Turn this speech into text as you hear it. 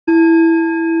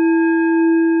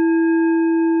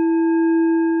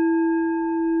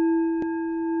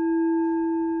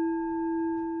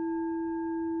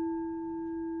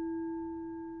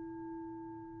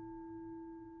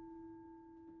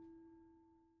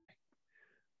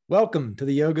Welcome to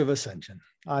the Yoga of Ascension.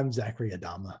 I'm Zachary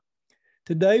Adama.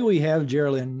 Today we have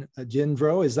Geralyn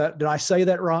Gendreau. Did I say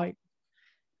that right?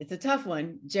 It's a tough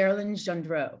one. Geralyn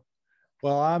Gendreau.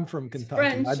 Well, I'm from Kentucky.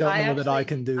 French. I don't know that I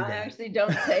can do that. I actually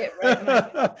don't say it right.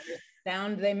 The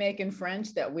sound they make in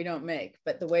French that we don't make,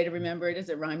 but the way to remember it is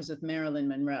it rhymes with Marilyn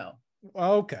Monroe.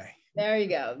 Okay. There you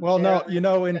go. Well, Geralyn.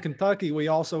 No, in Kentucky, we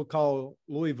also call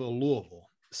Louisville, Louisville.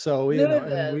 So,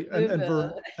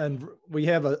 and we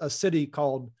have a city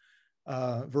called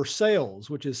Versailles,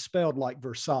 which is spelled like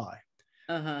Versailles.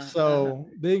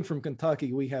 Being from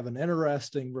Kentucky, we have an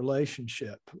interesting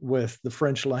relationship with the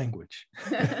French language.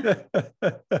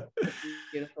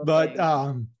 But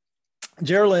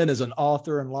Geralyn is an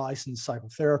author and licensed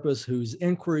psychotherapist whose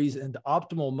inquiries into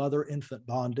optimal mother-infant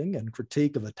bonding and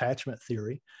critique of attachment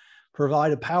theory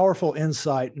provide a powerful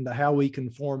insight into how we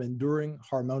can form enduring,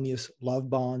 harmonious love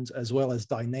bonds, as well as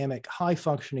dynamic,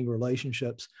 high-functioning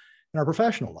relationships in our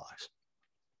professional lives.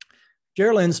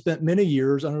 Geralyn spent many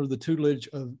years under the tutelage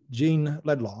of Jean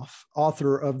Liedloff,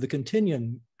 author of the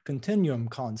Continuum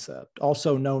Concept,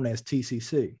 also known as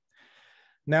TCC.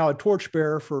 Now a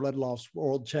torchbearer for Liedloff's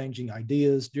world-changing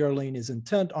ideas, Geralyn is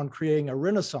intent on creating a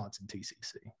renaissance in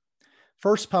TCC.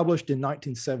 First published in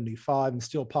 1975 and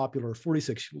still popular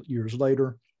 46 years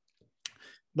later,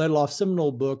 Liedloff's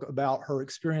seminal book about her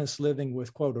experience living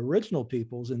with, quote, original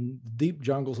peoples in the deep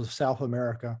jungles of South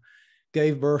America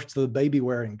gave birth to the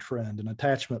baby-wearing trend and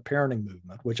attachment parenting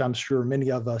movement, which I'm sure many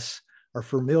of us are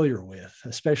familiar with,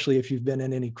 especially if you've been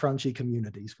in any crunchy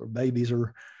communities where babies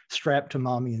are strapped to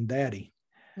mommy and daddy.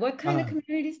 What kind of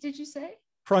communities did you say?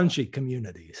 Crunchy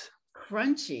communities.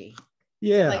 Crunchy?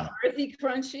 Yeah. Like earthy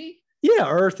crunchy? Yeah,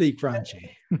 earthy crunchy.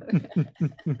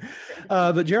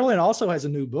 But Geralyn also has a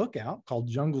new book out called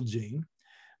Jungle Gene,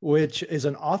 which is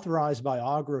an authorized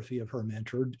biography of her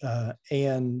mentor,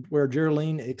 and where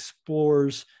Geralyn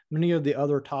explores many of the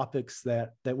other topics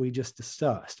that we just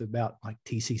discussed about, like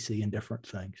TCC and different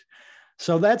things.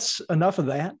 So that's enough of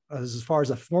that as far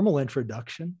as a formal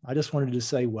introduction. I just wanted to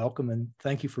say welcome and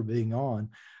thank you for being on.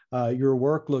 Your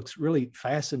work looks really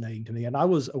fascinating to me, and I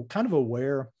was kind of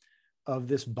aware of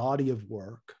this body of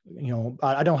work. You know,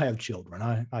 I don't have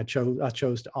children. I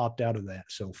chose to opt out of that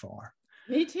so far.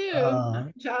 Me too.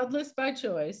 I'm childless by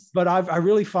choice. But I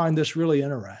really find this really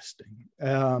interesting.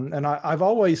 And I've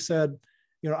always said,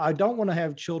 I don't want to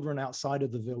have children outside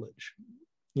of the village.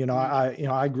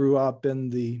 I grew up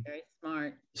in the very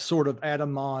smart sort of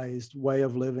atomized way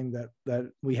of living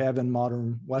that we have in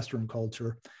modern Western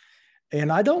culture. And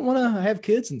I don't want to have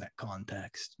kids in that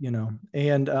context,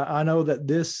 And I know that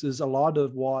this is a lot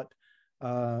of what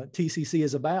TCC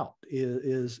is about,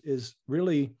 is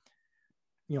really,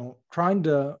 trying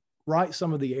to right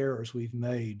some of the errors we've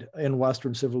made in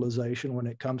Western civilization when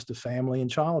it comes to family and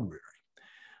child rearing.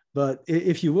 But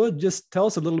if you would just tell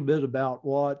us a little bit about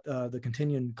what the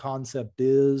continuum concept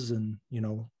is, and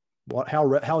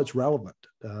how it's relevant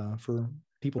for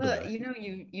people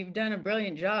today. You've done a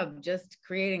brilliant job just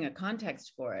creating a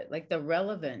context for it, like the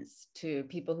relevance to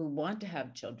people who want to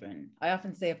have children. I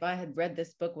often say, if I had read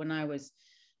this book when I was,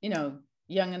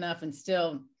 young enough and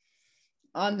still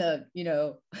on the,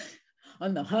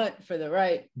 on the hunt for the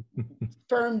right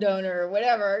sperm donor or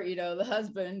whatever, the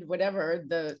husband, whatever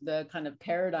the kind of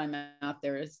paradigm out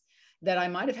there is, that I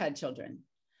might have had children.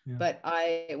 Yeah. But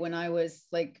when I was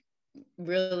like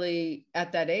really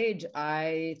at that age,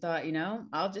 I thought,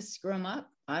 I'll just screw them up.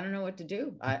 I don't know what to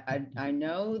do. I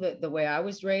know that the way I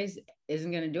was raised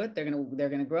isn't going to do it. They're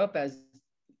going to grow up as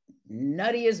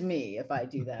nutty as me if I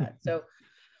do that. So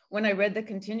when I read the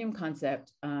Continuum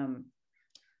Concept,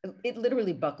 it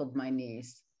literally buckled my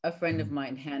knees. A friend of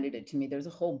mine handed it to me. There's a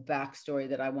whole backstory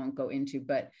that I won't go into,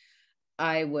 but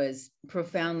I was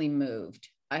profoundly moved.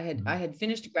 I had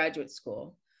finished graduate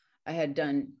school. I had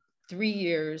done 3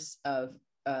 years of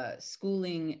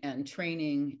schooling and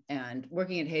training and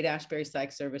working at Haight-Ashbury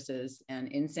Psych Services and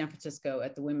in San Francisco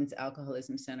at the Women's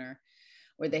Alcoholism Center,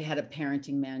 where they had a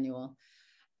parenting manual.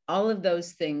 All of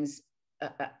those things,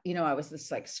 I was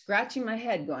just like scratching my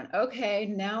head going, okay,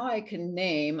 now I can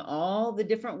name all the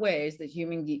different ways that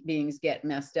human beings get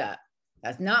messed up.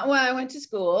 That's not why I went to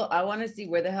school. I want to see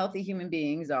where the healthy human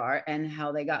beings are and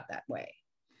how they got that way.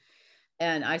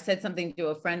 And I said something to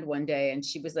a friend one day, and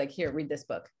she was like, here, read this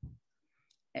book.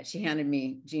 And she handed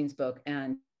me Jean's book,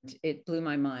 and it blew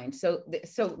my mind. So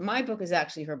my book is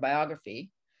actually her biography.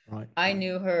 Right. I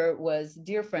knew her, was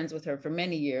dear friends with her for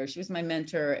many years. She was my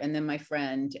mentor and then my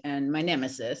friend and my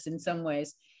nemesis in some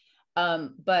ways.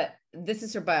 But this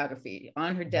is her biography.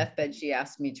 On her deathbed, she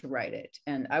asked me to write it.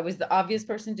 And I was the obvious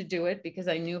person to do it because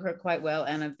I knew her quite well.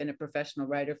 And I've been a professional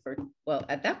writer for, well,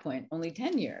 at that point, only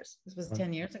 10 years. This was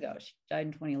 10 years ago. She died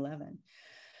in 2011.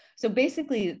 So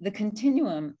basically, the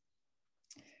continuum,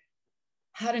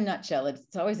 how to nutshell it,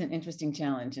 it's always an interesting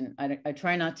challenge. And I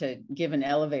try not to give an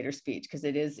elevator speech because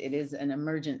it is an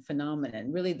emergent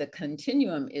phenomenon. Really, the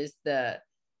continuum is the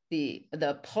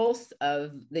pulse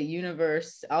of the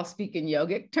universe. I'll speak in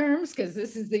yogic terms because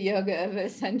this is the Yoga of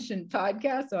Ascension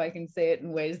podcast, so I can say it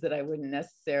in ways that I wouldn't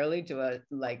necessarily to a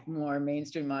like more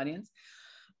mainstream audience.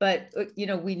 But you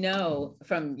know, we know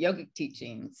from yogic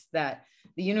teachings that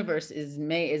the universe is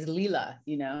lila.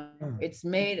 You know, it's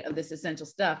made of this essential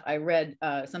stuff. I read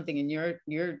something in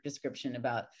your description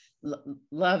about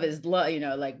love is love. You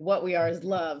know, like what we are is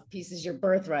love. Peace is your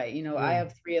birthright. You know, I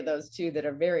have 3 of those too that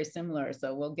are very similar.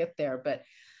 So we'll get there. But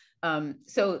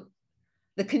so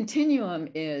the continuum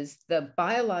is the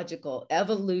biological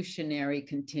evolutionary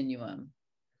continuum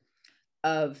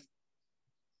of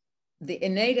the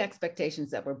innate expectations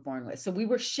that we're born with. So we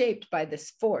were shaped by this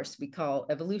force we call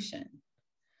evolution.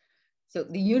 So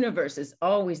the universe is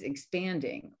always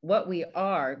expanding. What we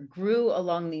are grew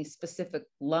along these specific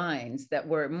lines that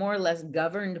were more or less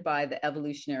governed by the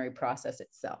evolutionary process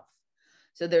itself.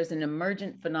 So there's an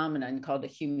emergent phenomenon called a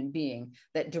human being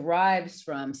that derives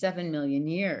from 7 million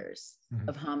years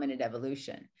of hominid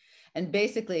evolution. And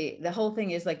basically the whole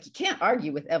thing is like, you can't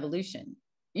argue with evolution.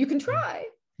 You can try.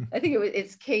 I think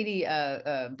it's Katie,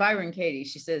 Byron Katie.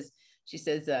 She says,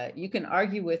 you can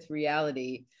argue with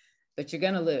reality, but you're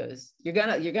going to lose. You're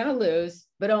going to lose,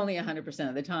 but only 100%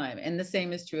 of the time. And the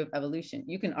same is true of evolution.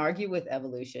 You can argue with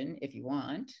evolution if you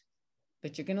want,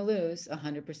 but you're going to lose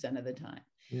 100% of the time.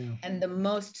 Yeah. And the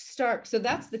most stark, so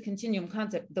that's the continuum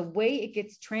concept, the way it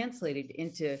gets translated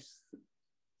into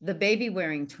the baby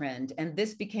wearing trend. And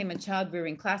this became a child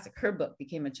rearing classic. Her book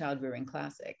became a child rearing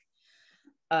classic.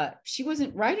 She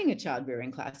wasn't writing a child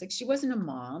rearing classic. She wasn't a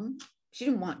mom. She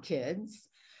didn't want kids.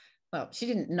 Well, she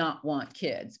didn't not want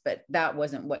kids, but that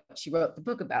wasn't what she wrote the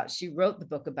book about. She wrote the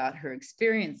book about her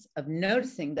experience of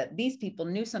noticing that these people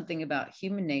knew something about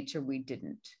human nature we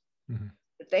didn't.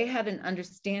 That they had an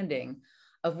understanding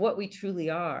of what we truly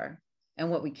are and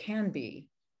what we can be.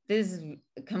 This is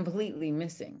completely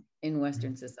missing in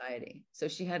Western society. So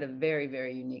she had a very,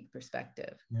 very unique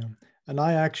perspective. Yeah. And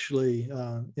I actually,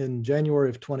 in January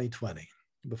of 2020,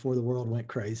 before the world went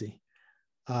crazy,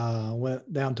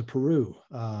 went down to Peru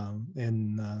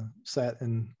and sat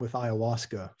in with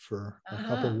ayahuasca for a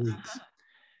couple of weeks.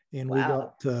 And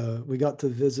we got to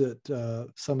visit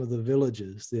some of the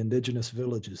villages, the indigenous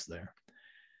villages there.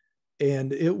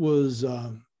 And it was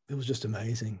just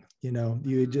amazing. You know,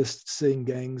 you just seeing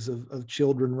gangs of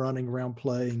children running around,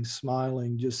 playing,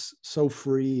 smiling, just so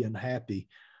free and happy.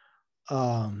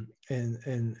 And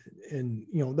you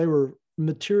know, they were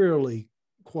materially,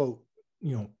 quote,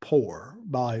 you know, poor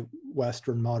by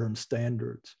Western modern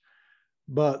standards,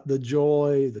 but the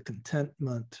joy, the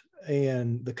contentment,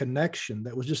 and the connection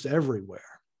that was just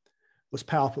everywhere was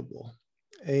palpable.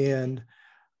 And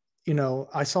you know,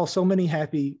 I saw so many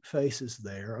happy faces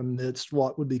there amidst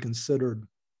what would be considered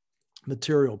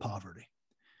material poverty.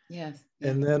 Yes.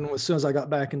 And then as soon as I got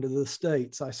back into the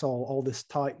States, I saw all this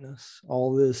tightness,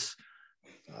 all this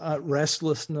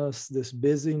restlessness, this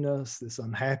busyness, this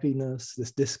unhappiness,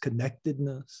 this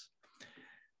disconnectedness.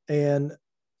 And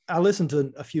I listened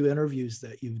to a few interviews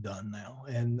that you've done now.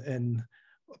 And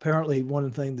apparently one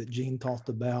of the things that Jean talked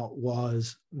about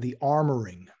was the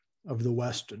armoring of the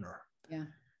Westerner. Yeah.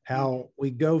 How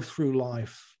we go through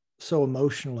life so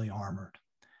emotionally armored.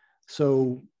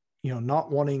 So, you know,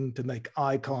 not wanting to make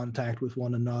eye contact with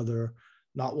one another,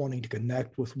 not wanting to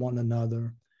connect with one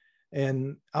another.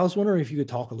 And I was wondering if you could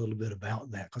talk a little bit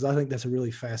about that, because I think that's a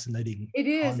really fascinating It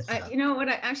is. You know, what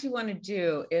I actually want to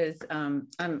do is I'm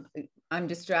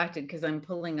distracted because I'm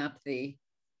pulling up the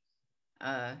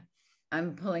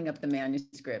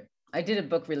manuscript. I did a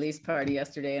book release party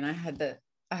yesterday, and I had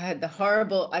the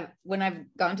horrible, when I've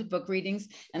gone to book readings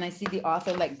and I see the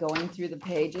author like going through the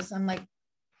pages, I'm like,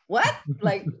 what?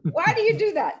 Like, why do you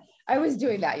do that? I was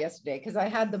doing that yesterday because I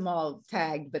had them all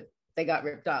tagged, but they got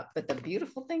ripped up. But the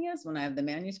beautiful thing is when I have the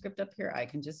manuscript up here, I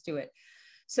can just do it.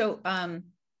 So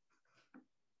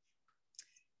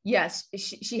yes,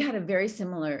 she had a very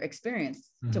similar experience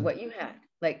to what you had.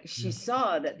 Like she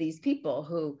saw that these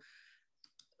people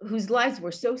whose lives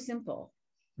were so simple,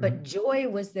 but joy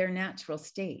was their natural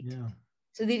state. Yeah.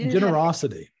 So they didn't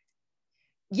generosity.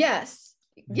 Yes.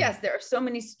 Yes. There are so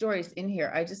many stories in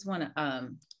here. I just want to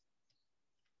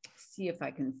see if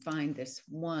I can find this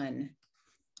one.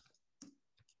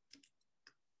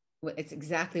 it's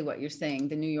exactly what you're saying.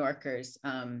 The New Yorkers,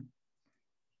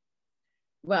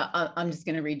 well, I'm just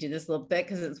going to read you this little bit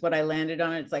because it's what I landed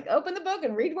on. It's like, open the book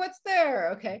and read what's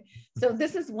there. Okay. So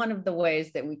this is one of the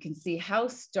ways that we can see how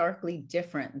starkly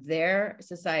different their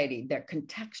society, their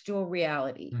contextual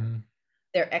reality,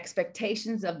 their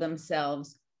expectations of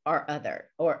themselves are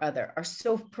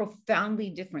so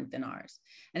profoundly different than ours.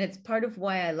 And it's part of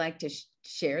why I like to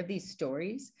share these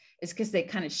stories, is because they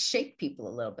kind of shake people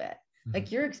a little bit.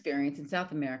 Like your experience in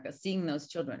South America, seeing those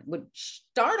children would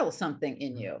startle something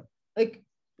in you. Like,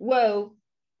 whoa,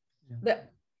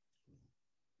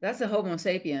 that's a Homo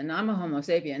sapien. I'm a Homo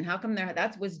sapien. How come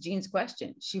that was Jean's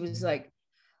question. She was like,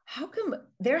 how come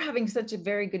they're having such a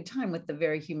very good time with the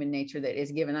very human nature that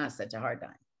is giving us such a hard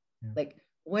time? Like,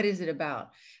 what is it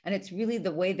about? And it's really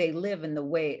the way they live and the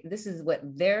way, this is what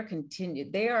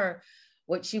they are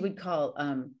what she would call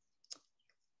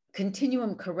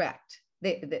continuum correct.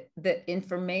 The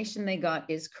information they got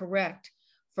is correct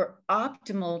for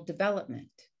optimal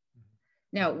development.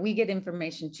 Now, we get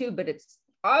information too, but it's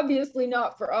obviously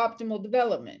not for optimal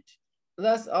development.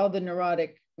 Thus, all the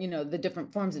neurotic, the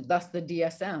different forms of, thus the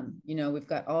DSM, we've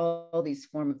got all these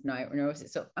forms of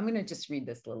neurosis. So I'm going to just read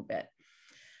this a little bit.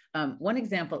 One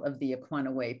example of the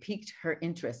Aquana way piqued her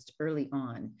interest early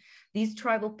on. These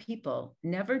tribal people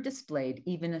never displayed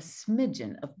even a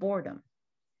smidgen of boredom.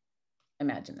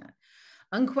 Imagine that.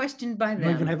 Unquestioned by them. They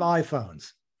don't even have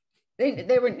iPhones.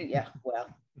 They were, yeah,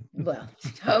 well,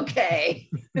 okay.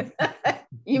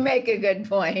 You make a good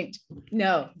point.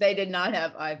 No, they did not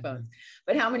have iPhones.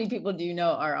 But how many people do you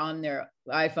know are on their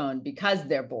iPhone because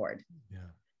they're bored?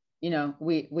 Yeah.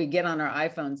 We get on our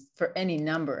iPhones for any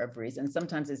number of reasons.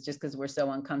 Sometimes it's just because we're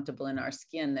so uncomfortable in our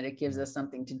skin that it gives us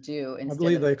something to do. I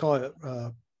believe they call it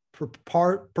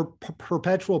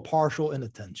perpetual partial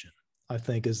inattention, I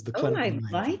think, is the clinical name.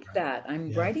 I like that.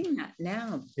 I'm writing that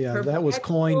now. Yeah, that was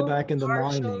coined back in the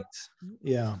 90s.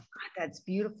 Yeah. God, that's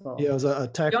beautiful. Yeah, it was a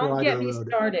tech writer. Don't get me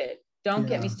started. Don't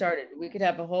get me started. We could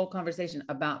have a whole conversation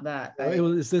about that. It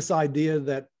was this idea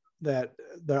that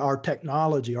our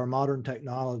technology, our modern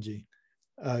technology,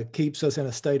 keeps us in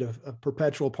a state of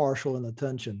perpetual partial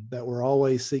inattention, that we're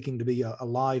always seeking to be a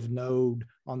live node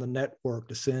on the network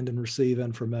to send and receive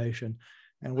information.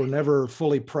 And we're never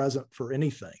fully present for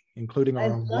anything, including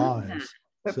our own lives.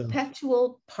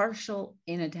 Perpetual partial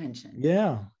inattention.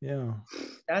 Yeah.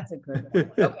 That's a good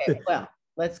one. Okay, well,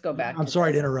 let's go back. I'm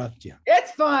sorry to interrupt you.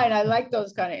 It's fine. I like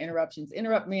those kind of interruptions.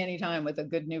 Interrupt me anytime with a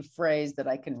good new phrase that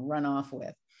I can run off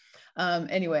with.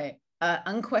 Anyway,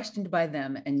 unquestioned by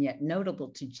them and yet notable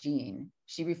to Jean,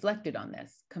 she reflected on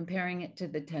this, comparing it to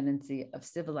the tendency of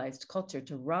civilized culture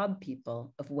to rob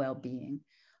people of well-being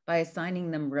by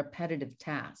assigning them repetitive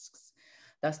tasks,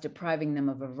 thus depriving them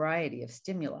of a variety of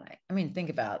stimuli. I mean, think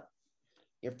about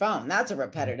your phone. That's a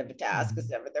repetitive task,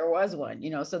 if ever there was one.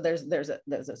 So there's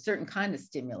a certain kind of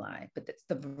stimuli, but it's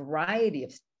the variety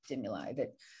of stimuli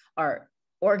that our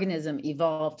organism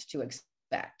evolved to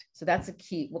expect. So that's a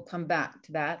key. We'll come back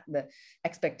to that. The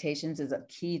expectations is a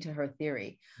key to her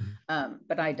theory,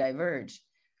 but I diverge.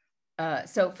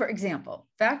 So, for example,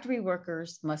 factory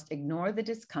workers must ignore the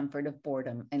discomfort of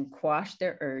boredom and quash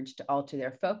their urge to alter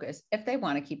their focus if they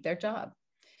want to keep their job.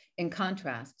 In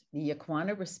contrast, the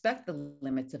Yakwana respect the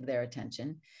limits of their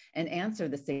attention and answer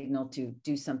the signal to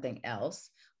do something else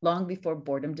long before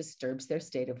boredom disturbs their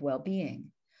state of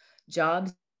well-being.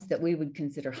 Jobs that we would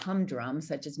consider humdrum,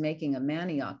 such as making a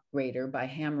manioc grater by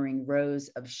hammering rows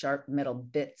of sharp metal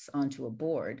bits onto a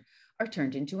board, are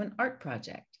turned into an art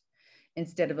project.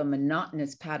 Instead of a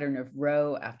monotonous pattern of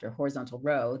row after horizontal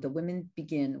row, the women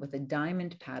begin with a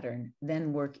diamond pattern,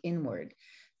 then work inward,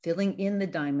 filling in the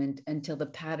diamond until the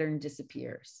pattern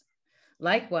disappears.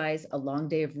 Likewise, a long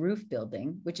day of roof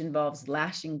building, which involves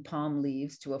lashing palm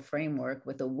leaves to a framework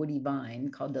with a woody vine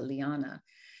called the liana,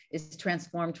 is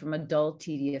transformed from a dull,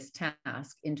 tedious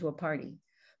task into a party.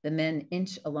 The men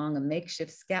inch along a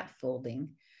makeshift scaffolding,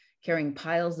 carrying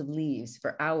piles of leaves.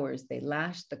 For hours, they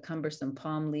lash the cumbersome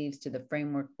palm leaves to the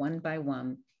framework one by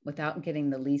one without getting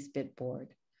the least bit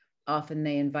bored. Often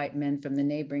they invite men from the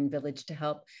neighboring village to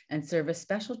help and serve a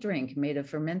special drink made of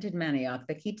fermented manioc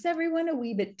that keeps everyone a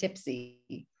wee bit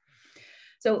tipsy.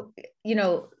 So,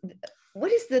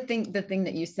 what is the thing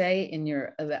that you say in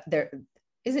your,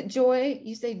 is it joy?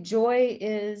 You say joy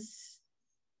is?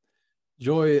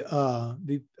 Joy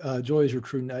is your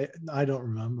true nature. I don't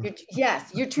remember.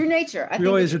 Yes, your true nature.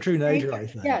 Joy is your true nature, I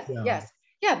think. Yes.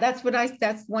 Yeah, that's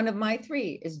one of my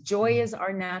three, is joy is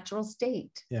our natural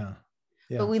state. Yeah.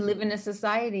 But we live in a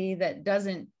society that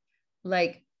doesn't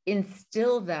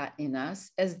instill that in us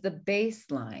as the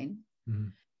baseline.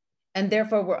 And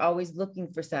therefore, we're always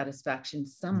looking for satisfaction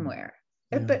somewhere.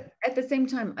 Yeah. But at the same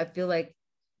time, I feel like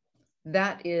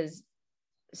that is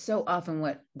so often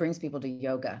what brings people to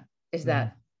yoga, is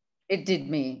that it did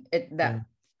me, that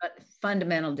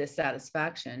fundamental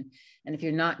dissatisfaction. And if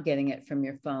you're not getting it from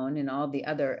your phone and all the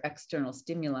other external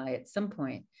stimuli, at some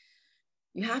point,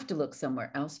 you have to look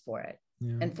somewhere else for it.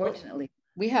 Yeah. And fortunately,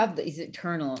 we have these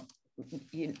eternal,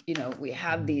 you know, we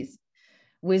have these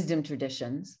wisdom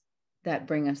traditions that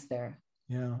bring us there.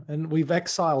 Yeah. And we've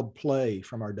exiled play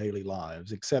from our daily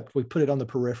lives, except we put it on the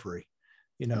periphery.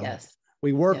 You know, yes.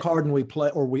 We work hard and we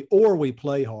play, or we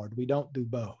play hard. We don't do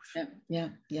both. Yeah.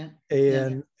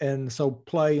 And so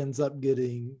play ends up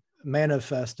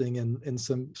manifesting in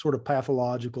some sort of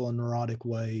pathological and neurotic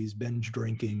ways, binge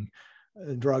drinking,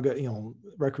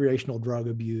 recreational drug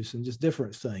abuse, and just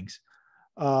different things.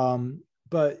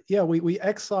 But yeah, we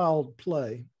exiled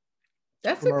play.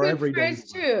 That's a good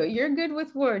phrase too. You're good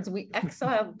with words. We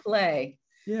exiled play.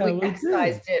 Yeah, we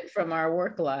excised it from our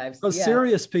work lives. Because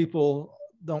serious people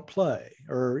don't play,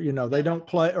 or they don't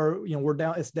play, or we're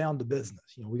down. It's down to business.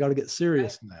 We got to get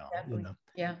serious now. Exactly.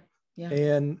 Yeah.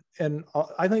 And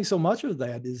I think so much of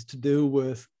that is to do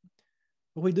with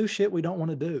we do shit we don't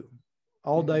want to do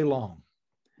all day long.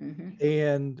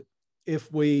 And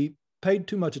if we paid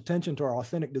too much attention to our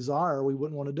authentic desire, we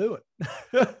wouldn't want to do it.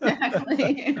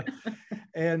 Exactly.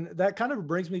 And that kind of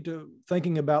brings me to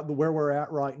thinking about where we're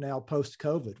at right now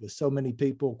post-COVID, with so many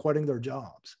people quitting their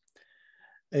jobs,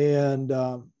 and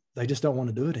they just don't want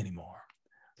to do it anymore.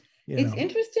 It's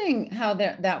interesting how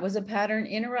that was a pattern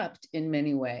interrupt in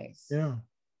many ways. Yeah.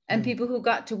 And people who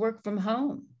got to work from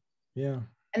home. Yeah.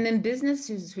 And then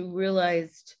businesses who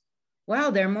realized, wow,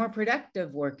 they're more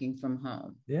productive working from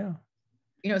home. Yeah.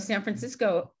 San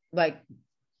Francisco,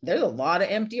 there's a lot of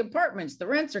empty apartments. The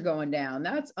rents are going down.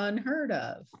 That's unheard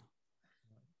of,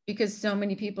 because so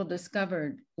many people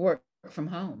discovered work from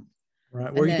home.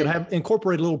 Right. Where you could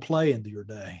incorporate a little play into your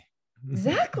day.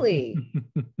 Exactly.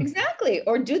 Exactly.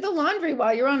 Or do the laundry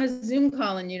while you're on a Zoom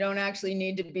call and you don't actually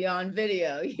need to be on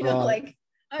video.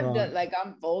 I've done,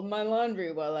 I'm folding my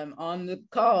laundry while I'm on the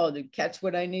call to catch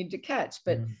what I need to catch.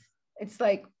 But it's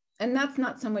and that's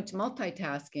not so much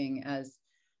multitasking as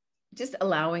just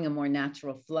allowing a more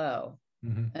natural flow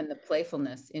and the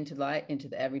playfulness into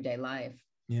the everyday life.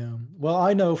 Yeah. Well,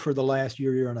 I know for the last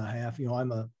year and a half,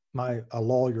 I'm a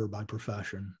lawyer by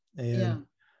profession, and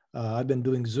I've been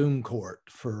doing Zoom court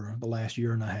for the last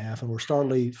year and a half, and we're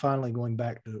finally going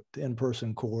back to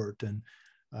in-person court, and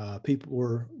people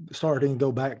were starting to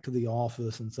go back to the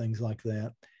office and things like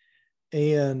that.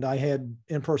 And I had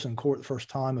in-person court the first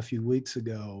time a few weeks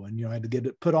ago, and I had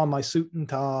to put on my suit and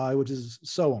tie, which is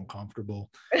so uncomfortable.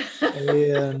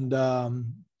 And I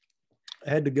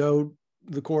had to go to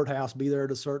the courthouse, be there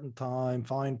at a certain time,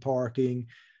 find parking,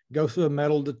 go through a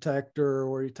metal detector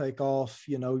where you take off,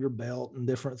 your belt and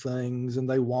different things, and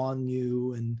they wand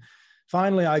you. And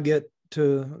finally I get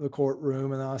to the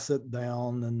courtroom and I sit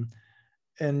down,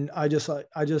 and I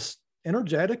just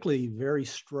energetically very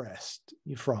stressed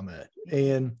from it.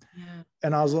 And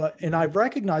I was like, and I've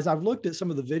recognized, I've looked at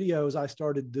some of the videos I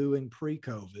started doing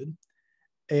pre-COVID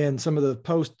and some of the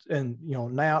post and,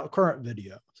 now current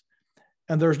videos.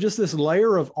 And there's just this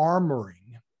layer of armoring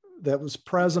that was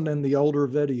present in the older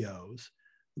videos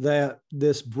that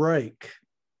this break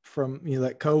from,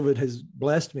 that COVID has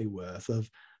blessed me with, of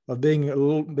being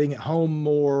at home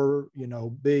more,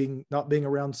 not being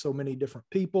around so many different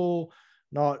people,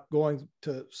 not going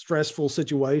to stressful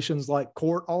situations like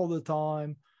court all the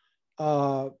time,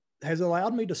 has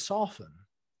allowed me to soften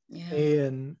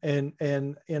in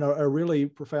a really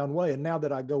profound way. And now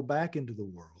that I go back into the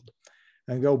world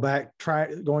and going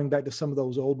back to some of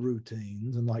those old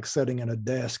routines, and sitting in a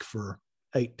desk for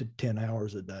 8 to 10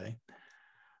 hours a day,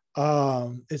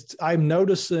 I'm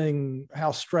noticing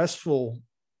how stressful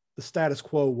the status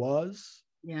quo was,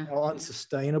 how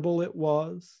unsustainable it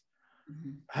was,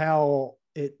 how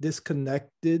it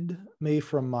disconnected me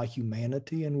from my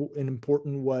humanity in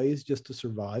important ways just to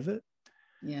survive it.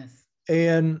 Yes.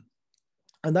 And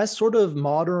that's sort of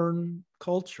modern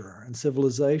culture and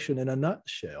civilization in a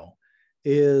nutshell,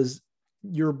 is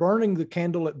you're burning the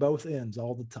candle at both ends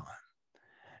all the time.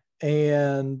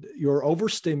 And you're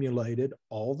overstimulated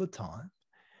all the time.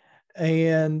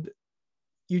 And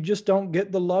you just don't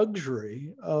get the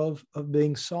luxury of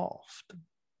being soft,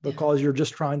 because you're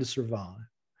just trying to survive.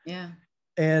 Yeah.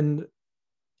 And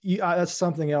that's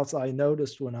something else I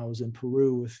noticed when I was in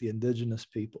Peru with the indigenous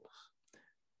peoples,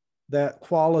 that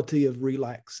quality of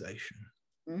relaxation,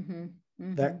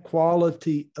 that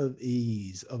quality of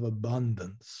ease, of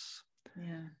abundance.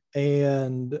 Yeah.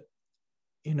 And,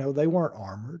 they weren't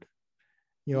armored.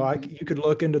 You know, you could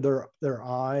look into their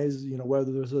eyes, you know,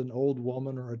 whether there's an old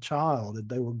woman or a child, and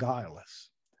they were guileless.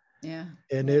 Yeah.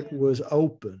 And it was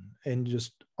open and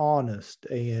just honest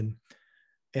and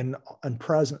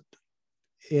present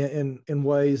in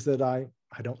ways that I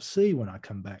don't see when I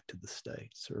come back to the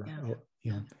States, or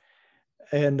you know,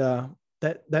 and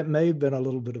that may have been a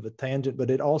little bit of a tangent,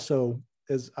 but it also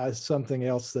is something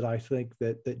else that I think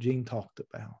that Jean talked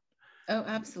about. Oh,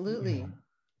 absolutely.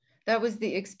 That was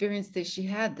the experience that she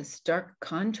had. The stark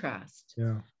contrast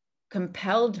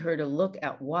compelled her to look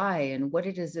at why and what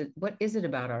is it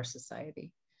about our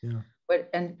society.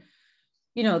 And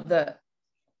you know,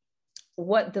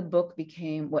 what her book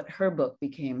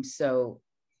became so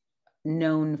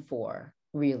known for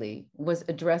really was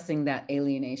addressing that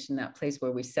alienation, that place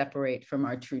where we separate from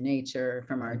our true nature,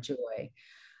 from our joy,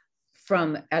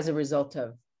 as a result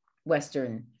of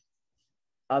Western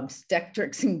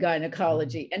obstetrics and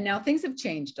gynecology. And now things have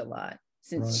changed a lot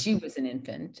since she was an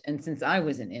infant, and since I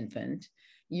was an infant.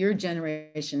 Your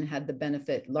generation had the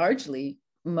benefit, largely,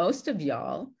 most of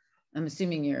y'all, I'm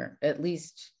assuming you're at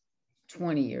least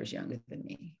 20 years younger than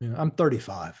me. Yeah, I'm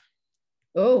 35.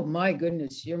 Oh my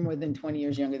goodness, you're more than 20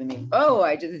 years younger than me. Oh,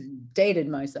 I just dated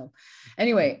myself.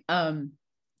 Anyway, I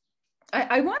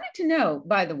wanted to know,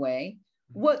 by the way,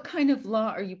 what kind of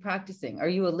law are you practicing? Are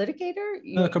you a litigator?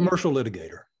 A commercial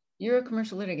litigator. You're a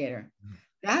commercial litigator.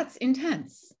 That's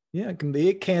intense. Yeah, it can be.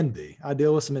 It can be. I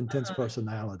deal with some intense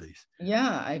personalities.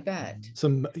 Yeah, I bet.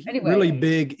 Some really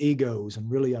big egos and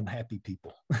really unhappy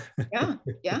people.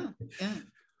 Yeah.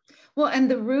 Well,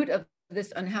 and the root of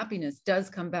this unhappiness does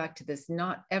come back to this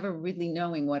not ever really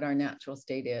knowing what our natural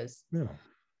state is. Yeah.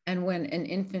 And when an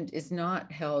infant is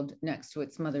not held next to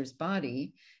its mother's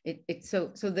body, here's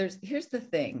the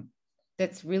thing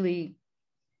that's really,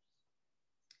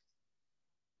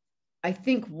 I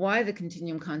think, why the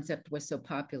continuum concept was so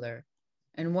popular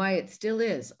and why it still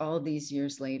is all these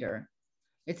years later.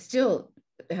 It still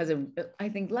has I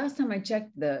think last time I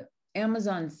checked, the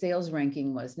Amazon sales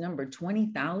ranking was number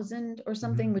 20,000 or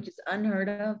something, which is unheard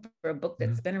of for a book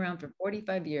that's been around for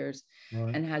 45 years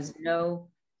and has no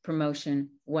promotion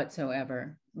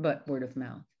whatsoever, but word of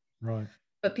mouth. Right.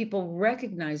 But people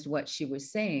recognized what she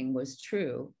was saying was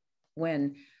true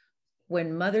when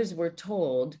mothers were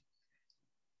told,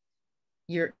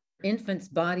 your infant's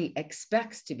body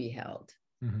expects to be held.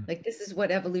 Like, this is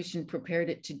what evolution prepared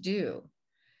it to do.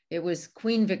 It was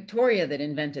Queen Victoria that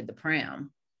invented the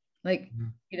pram. Like,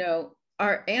 you know,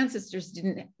 our ancestors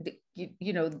didn't,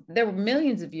 you know, there were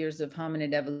millions of years of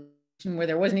hominid evolution where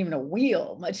there wasn't even a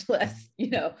wheel, much less, you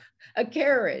know, a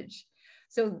carriage.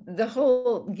 So the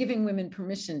whole giving women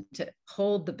permission to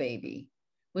hold the baby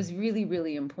was really,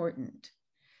 really important.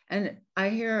 And I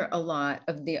hear a lot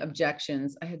of the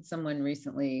objections. I had someone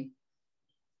recently,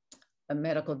 a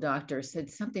medical doctor,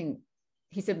 said something.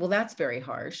 He said, well, that's very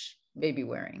harsh, baby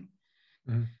wearing.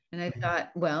 And I thought,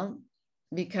 well,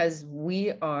 because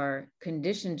we are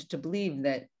conditioned to believe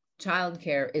that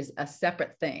childcare is a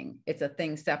separate thing. It's a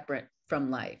thing separate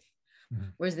from life.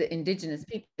 Whereas the indigenous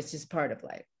people, it's just part of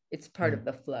life. It's part of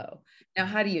the flow. Now,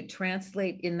 how do you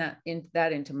translate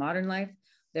that into modern life?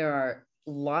 There are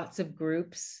lots of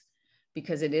groups,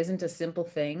 because it isn't a simple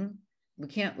thing. We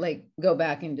can't like go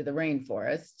back into the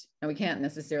rainforest, and we can't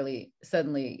necessarily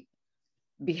suddenly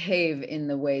behave in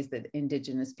the ways that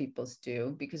indigenous peoples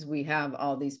do, because we have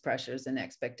all these pressures and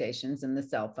expectations, and the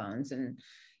cell phones, and,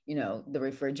 you know, the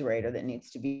refrigerator that needs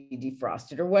to be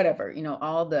defrosted or whatever, you know,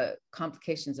 all the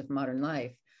complications of modern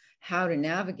life. How to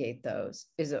navigate those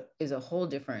is a whole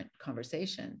different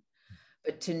conversation.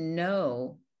 But to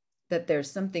know that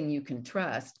there's something you can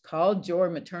trust called your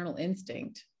maternal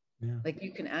instinct, like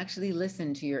you can actually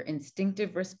listen to your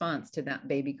instinctive response to that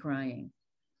baby crying,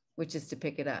 which is to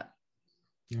pick it up.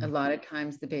 A lot of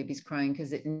times the baby's crying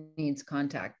because it needs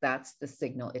contact. That's the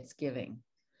signal it's giving.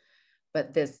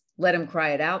 But this let him cry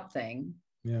it out thing,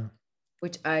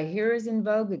 which I hear is in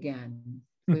vogue again,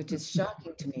 which is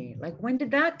shocking to me. Like, when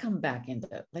did that come back into,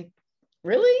 like,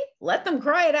 really? Let them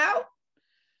cry it out?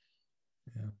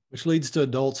 Yeah. Which leads to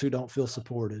adults who don't feel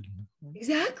supported.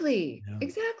 Exactly.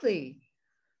 Exactly.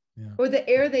 Yeah. Or the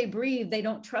air they breathe, they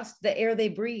don't trust the air they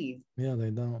breathe. Yeah,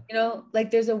 they don't. You know,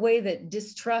 like there's a way that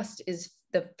distrust is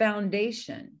the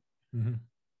foundation.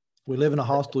 We live in a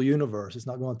hostile universe. It's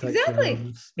not going to take care of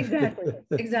us.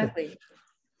 Exactly.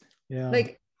 Yeah.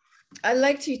 Like, I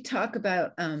like to talk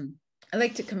about, I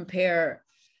like to compare,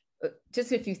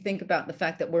 just if you think about the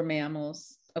fact that we're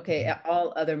mammals, okay,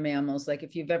 all other mammals, like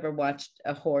if you've ever watched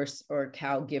a horse or a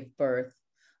cow give birth,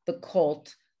 the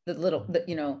colt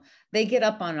they get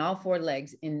up on all four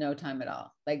legs in no time at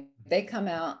all. Like they come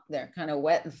out, they're kind of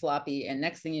wet and floppy, and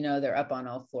next thing you know, they're up on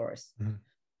all fours. Mm-hmm.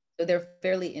 So they're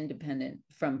fairly independent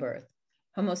from birth.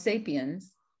 Homo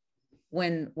sapiens,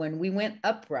 when we went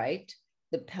upright,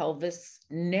 the pelvis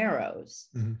narrows.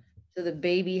 Mm-hmm. So the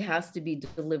baby has to be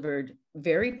delivered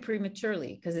very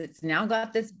prematurely because it's now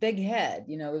got this big head.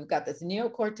 We've got this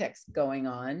neocortex going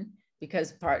on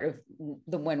because part of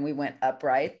when we went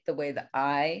upright, the way the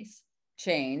eyes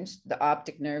change, the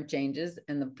optic nerve changes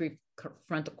and the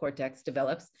prefrontal cortex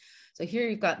develops. So here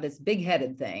you've got this big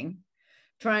headed thing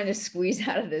trying to squeeze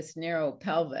out of this narrow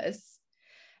pelvis,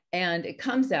 and it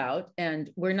comes out, and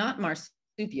we're not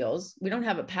marsupials. We don't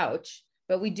have a pouch,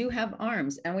 but we do have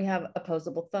arms and we have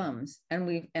opposable thumbs,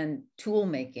 and tool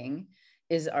making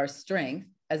is our strength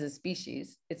as a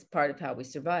species. It's part of how we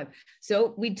survive.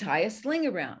 So we tie a sling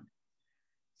around.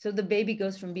 So the baby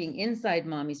goes from being inside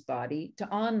mommy's body to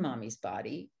on mommy's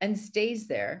body and stays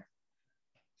there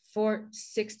for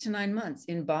 6 to 9 months.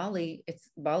 In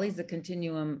Bali's a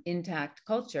continuum intact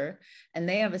culture, and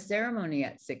they have a ceremony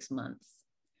at 6 months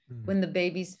when the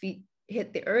baby's feet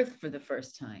hit the earth for the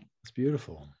first time. It's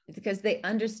beautiful. Because they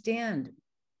understand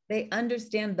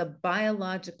the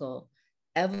biological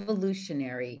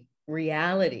evolutionary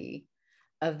reality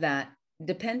of that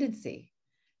dependency.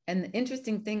 And the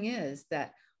interesting thing is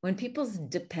that when people's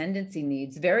dependency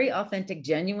needs, very authentic,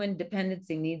 genuine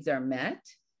dependency needs are met,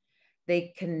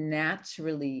 they can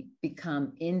naturally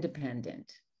become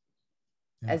independent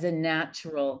as a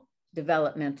natural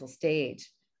developmental stage.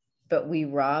 But we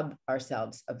rob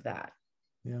ourselves of that.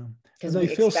 Yeah. Because they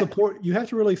feel support. You have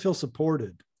to really feel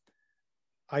supported,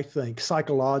 I think,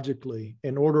 psychologically,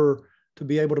 in order to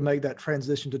be able to make that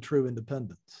transition to true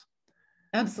independence.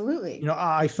 Absolutely.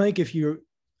 I think if you,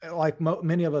 like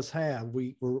many of us have,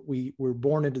 we're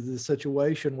born into this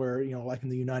situation where, like in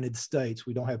the United States,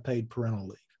 we don't have paid parental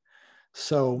leave.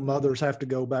 So mothers have to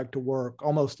go back to work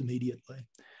almost immediately.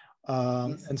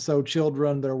 Yes. And so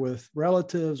children, they're with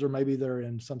relatives, or maybe they're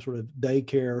in some sort of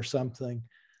daycare or something.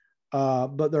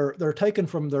 But they're taken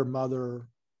from their mother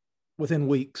within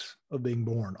weeks of being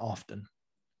born often.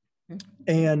 Mm-hmm.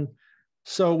 And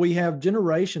so we have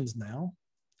generations now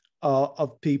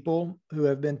of people who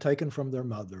have been taken from their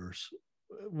mothers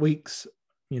weeks,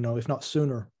 if not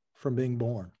sooner, from being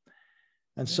born.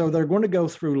 And so they're going to go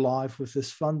through life with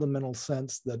this fundamental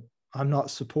sense that I'm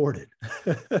not supported,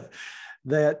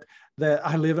 that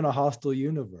I live in a hostile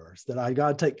universe, that I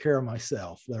got to take care of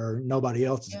myself, that nobody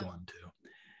else is going to.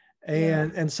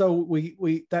 And so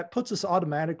we that puts us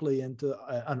automatically into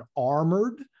an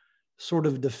armored sort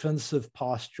of defensive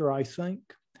posture, I think,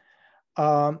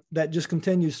 that just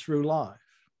continues through life.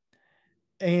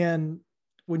 And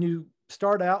when you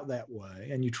start out that way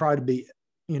and you try to be,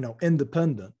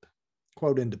 independent,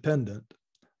 quote, independent,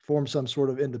 form some sort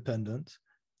of independence,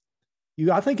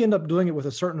 you, I think, end up doing it with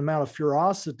a certain amount of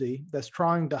ferocity that's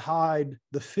trying to hide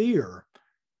the fear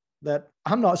that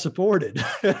I'm not supported.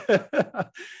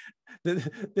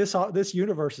 This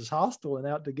universe is hostile and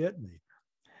out to get me.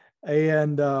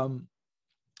 And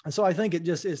so I think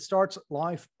it starts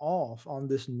life off on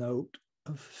this note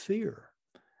of fear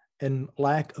and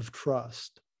lack of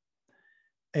trust.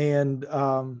 And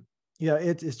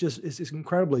it's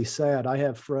incredibly sad. I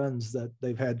have friends that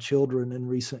they've had children in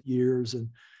recent years, and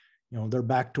they're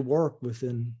back to work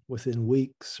within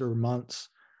weeks or months,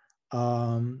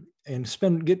 and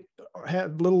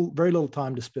have very little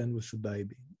time to spend with the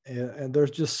baby. And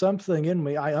there's just something in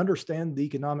me. I understand the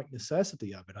economic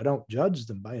necessity of it. I don't judge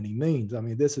them by any means. I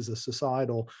mean, this is a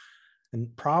societal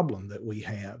problem that we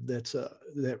have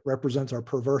that represents our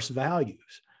perverse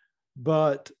values.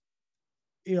 But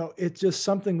it's just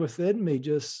something within me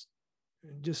just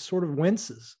sort of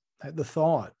winces at the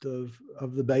thought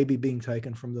of the baby being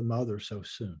taken from the mother so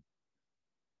soon.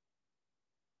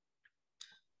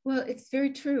 Well, it's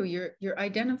very true. You're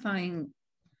identifying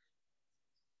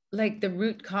like the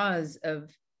root cause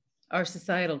of our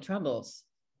societal troubles.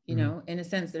 In a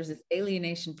sense, there's this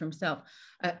alienation from self.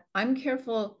 I'm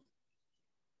careful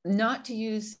not to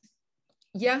use,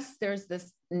 yes, there's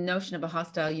this notion of a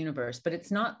hostile universe, but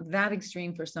it's not that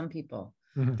extreme for some people.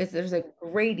 Mm-hmm. There's a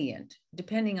gradient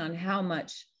depending on how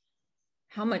much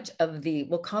of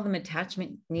we'll call them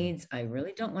attachment needs. I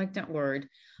really don't like that word,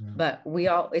 but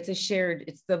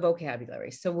it's the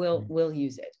vocabulary. So we'll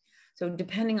use it. So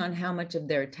depending on how much of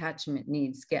their attachment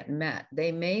needs get met,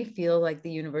 they may feel like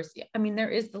the universe, there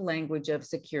is the language of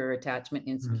secure attachment,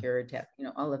 insecure,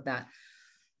 all of that,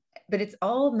 but it's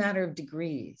all a matter of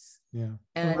degrees. Yeah.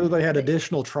 And whether they had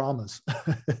additional traumas.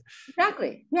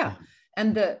 Exactly. Yeah.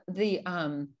 And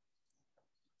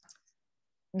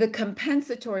the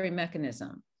compensatory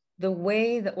mechanism, the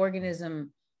way the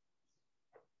organism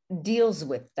deals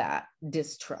with that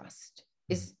distrust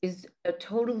is a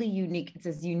totally unique, it's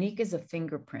as unique as a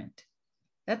fingerprint.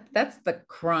 That's the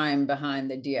crime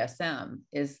behind the DSM,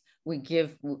 is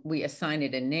we assign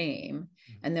it a name,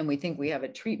 and then we think we have a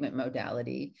treatment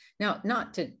modality. Now,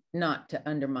 not to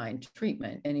undermine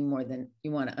treatment any more than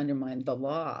you want to undermine the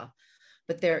law,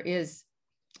 but there is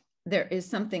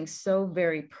something so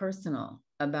very personal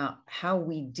about how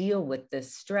we deal with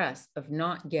this stress of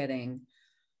not getting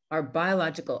our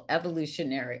biological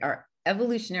evolutionary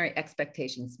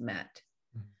expectations met.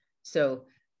 So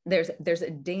there's a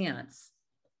dance,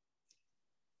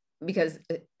 because,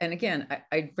 and again,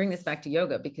 I bring this back to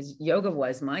yoga, because yoga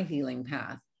was my healing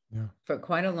path for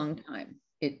quite a long time.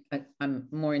 I'm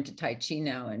more into Tai Chi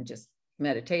now and just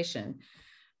meditation,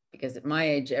 because at my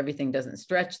age, everything doesn't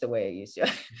stretch the way I used to.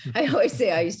 I always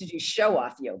say I used to do show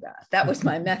off yoga. That was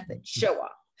my method, show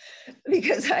off,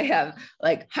 because I have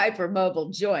like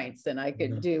hypermobile joints and I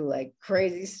could do like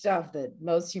crazy stuff that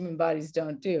most human bodies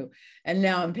don't do. And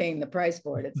now I'm paying the price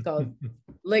for it. It's called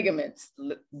ligaments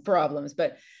problems.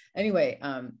 But anyway,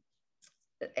 I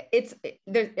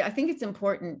think it's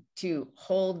important to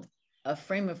hold a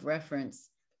frame of reference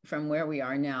from where we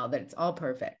are now, that it's all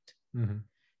perfect. Mm-hmm.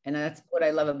 And that's what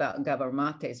I love about Gabor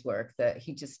Mate's work, that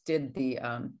he just did the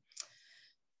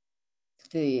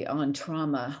on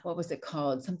trauma, what was it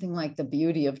called? Something like The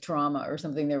Beauty of Trauma or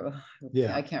something there.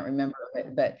 Yeah. I can't remember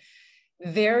it, but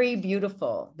very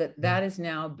beautiful that is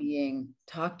now being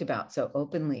talked about so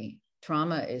openly.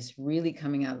 Trauma is really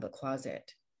coming out of the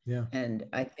closet. Yeah. And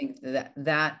I think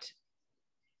that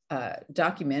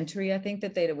documentary, I think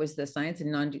that it was the Science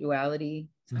and Non-Duality,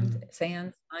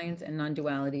 Science and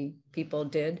Non-Duality people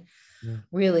did. Yeah.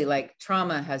 Really, like,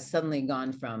 trauma has suddenly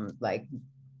gone from like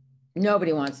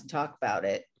nobody wants to talk about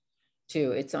it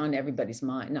to it's on everybody's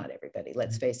mind. Not everybody,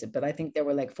 let's face it, but I think there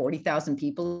were like 40,000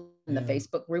 people in the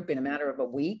Facebook group in a matter of a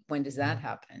week. When does that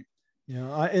happen?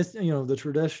 Yeah, it's, the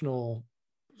traditional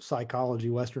psychology,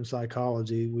 Western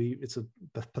psychology, it's a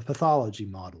pathology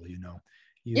model,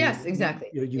 yes, exactly.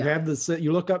 You have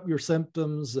you look up your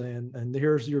symptoms and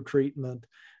here's your treatment,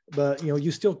 but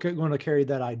you still going to carry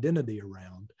that identity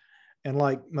around. And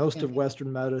like most of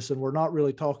Western medicine, we're not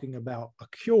really talking about a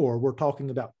cure. We're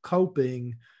talking about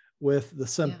coping with the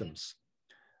symptoms.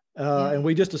 And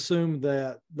we just assume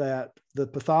that the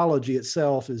pathology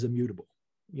itself is immutable,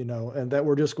 and that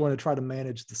we're just going to try to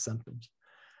manage the symptoms.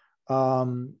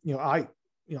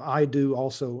 I do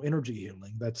also energy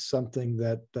healing. That's something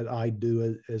that I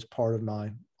do as part of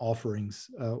my offerings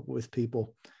with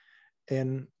people.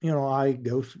 And, I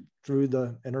go through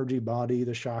the energy body,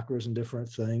 the chakras and different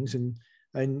things.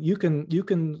 And you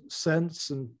can sense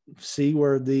and see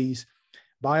where these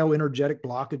bioenergetic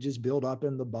blockages build up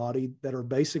in the body that are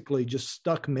basically just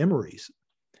stuck memories.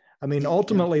 I mean,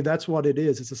 ultimately, that's what it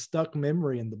is. It's a stuck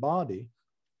memory in the body.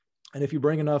 And if you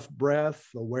bring enough breath,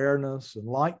 awareness, and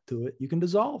light to it, you can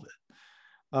dissolve it.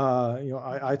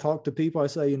 I talk to people, I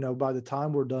say, by the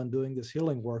time we're done doing this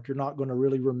healing work, you're not going to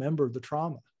really remember the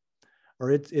trauma. Or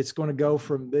it's going to go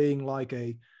from being like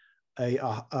a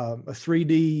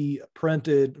 3D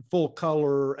printed full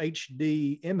color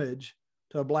HD image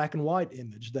to a black and white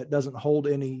image that doesn't hold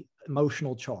any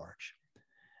emotional charge.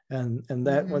 And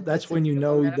that's when you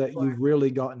know that you've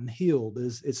really gotten healed,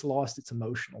 is it's lost its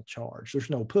emotional charge. There's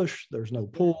no push, there's no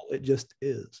pull, it just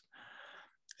is.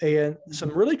 And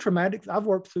I've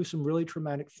worked through some really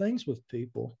traumatic things with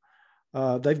people.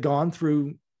 They've gone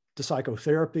through the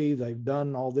psychotherapy, they've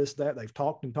done all this, that, they've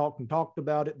talked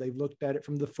about it, they've looked at it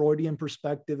from the Freudian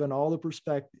perspective and all the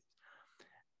perspectives.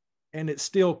 And it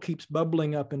still keeps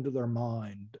bubbling up into their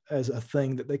mind as a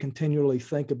thing that they continually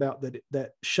think about,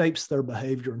 that shapes their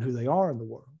behavior and who they are in the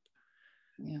world.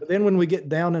 Yeah. But then when we get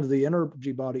down into the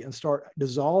energy body and start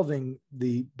dissolving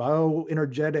the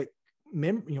bioenergetic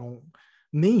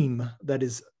meme that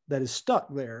is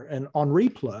stuck there and on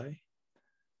replay,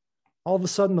 all of a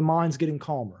sudden the mind's getting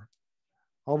calmer.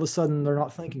 All of a sudden they're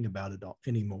not thinking about it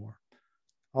anymore.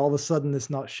 All of a sudden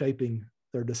it's not shaping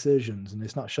their decisions and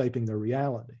it's not shaping their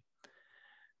reality.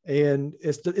 And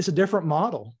it's a different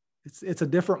model. It's a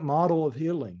different model of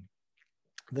healing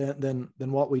than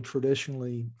what we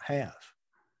traditionally have.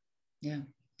 Yeah.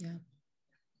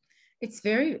 It's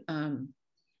very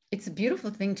it's a beautiful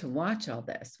thing to watch all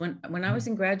this. When I was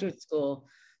in graduate school,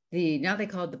 now they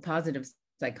call it the positive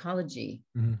psychology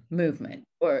movement,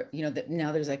 or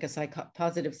now there's like a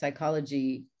positive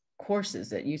psychology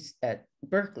courses at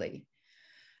Berkeley.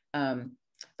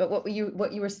 But what you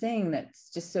were saying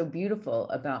that's just so beautiful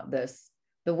about this,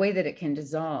 the way that it can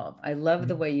dissolve. I love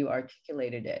the way you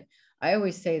articulated it. I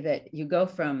always say that you go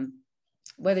from,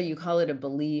 whether you call it a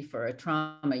belief or a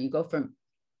trauma, you go from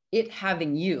it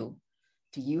having you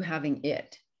to you having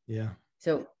it. Yeah.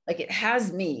 So like it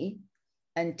has me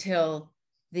until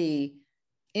the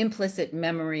implicit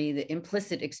memory, the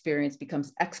implicit experience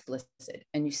becomes explicit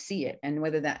and you see it. And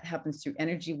whether that happens through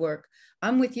energy work,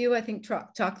 I'm with you. I think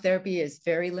talk therapy is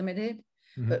very limited,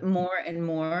 but more and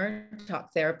more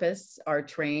talk therapists are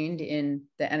trained in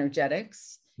the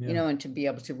energetics, you know, and to be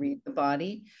able to read the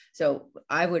body. So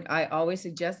I always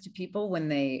suggest to people when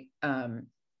they're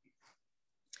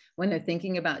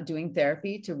thinking about doing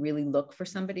therapy to really look for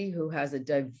somebody who has a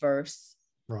diverse,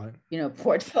 you know,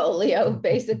 portfolio,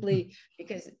 basically,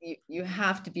 because you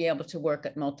have to be able to work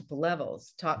at multiple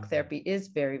levels. Talk therapy is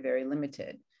very, very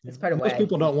limited. It's part of why most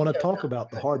people don't want to talk about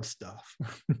the hard stuff.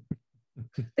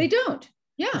 They don't.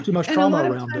 Yeah. There's too much And trauma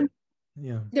around it.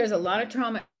 Yeah. There's a lot of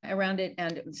trauma around it.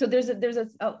 And so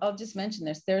I'll just mention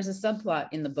this. There's a subplot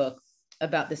in the book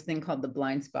about this thing called the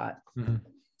blind spot.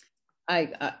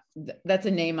 That's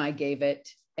a name I gave it.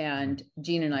 And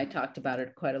Jean and I talked about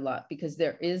it quite a lot, because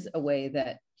there is a way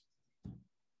that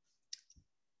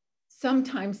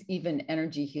sometimes even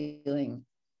energy healing,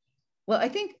 well, I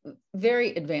think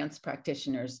very advanced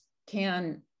practitioners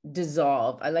can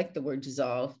dissolve. I like the word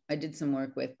dissolve. I did some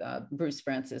work with Bruce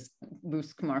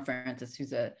Kumar Francis,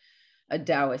 who's a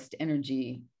Taoist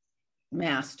energy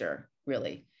master,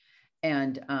 really.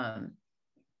 And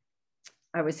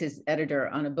I was his editor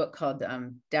on a book called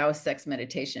Taoist Sex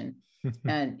Meditation.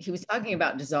 And he was talking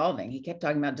about dissolving. He kept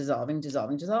talking about dissolving,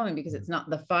 because it's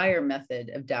not the fire method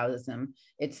of Taoism.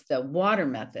 It's the water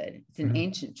method. It's an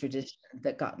ancient tradition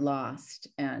that got lost.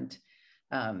 And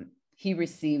he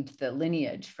received the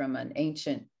lineage from an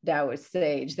ancient Taoist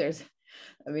sage.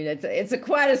 It's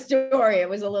quite a story. It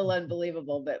was a little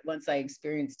unbelievable, but once I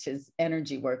experienced his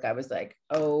energy work, I was like,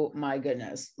 oh my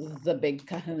goodness, the big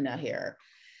kahuna here.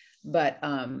 But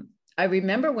I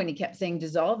remember when he kept saying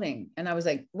dissolving, and I was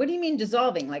like, what do you mean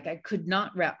dissolving? Like, I could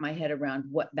not wrap my head around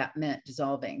what that meant,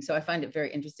 dissolving. So I find it very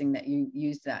interesting that you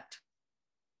used that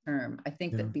term. I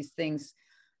think that these things,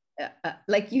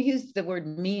 like you used the word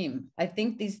meme, I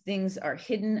think these things are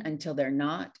hidden until they're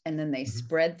not, and then they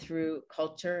spread through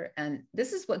culture. And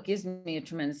this is what gives me a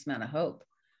tremendous amount of hope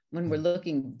when we're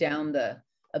looking down the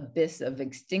abyss of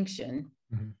extinction,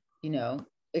 you know,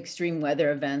 extreme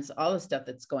weather events, all the stuff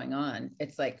that's going on.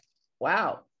 It's like,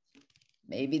 wow,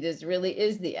 maybe this really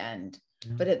is the end.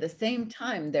 But at the same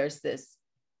time, there's this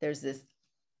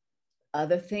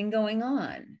other thing going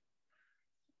on.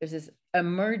 There's this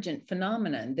emergent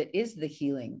phenomenon that is the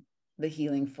healing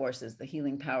forces, the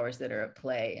healing powers that are at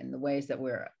play, and the ways that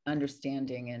we're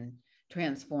understanding and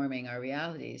transforming our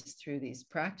realities through these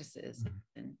practices.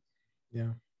 And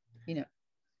you know,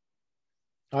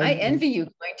 I envy you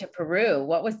going to Peru.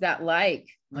 What was that like?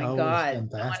 My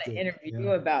God, I want to interview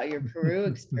you about your Peru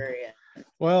experience.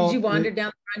 Well, did you wander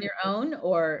down there on your own,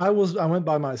 or? I went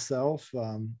by myself.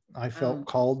 I felt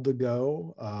called to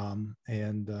go.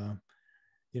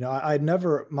 You know, I'd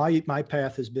never, my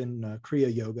path has been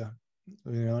Kriya Yoga,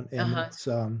 you know, and that's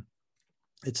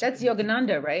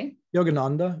Yogananda, right?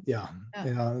 Yogananda. Yeah.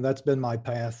 That's been my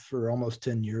path for almost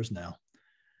 10 years now.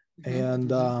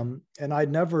 And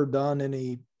I'd never done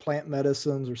any plant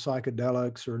medicines or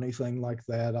psychedelics or anything like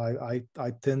that.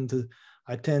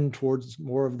 I tend towards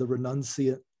more of the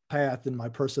renunciate path in my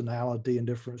personality and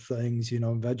different things, you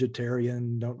know,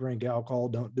 vegetarian, don't drink alcohol,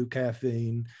 don't do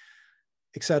caffeine,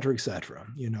 et cetera,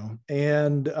 you know.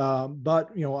 And,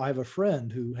 but, you know, I have a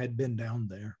friend who had been down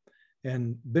there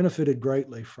and benefited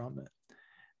greatly from it.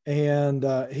 And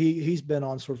he's been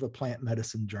on sort of a plant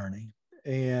medicine journey.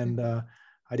 And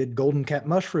I did golden cap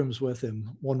mushrooms with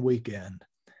him one weekend.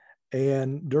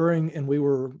 And we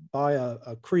were by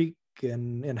a creek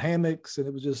and in hammocks, and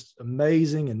it was just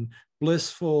amazing and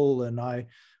blissful. And I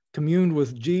communed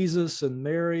with Jesus and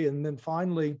Mary. And then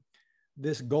finally,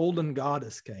 this golden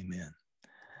goddess came in.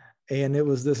 And it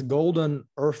was this golden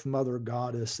earth mother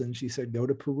goddess. And she said, go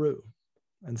to Peru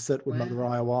and sit with Mother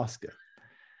Ayahuasca.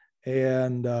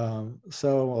 And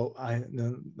so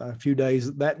a few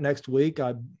days, that next week,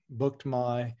 I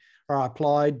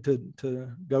applied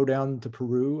to go down to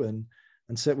Peru and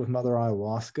sit with Mother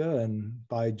Ayahuasca. And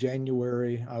by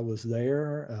January, I was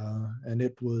there, and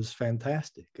it was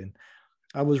fantastic. And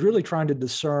I was really trying to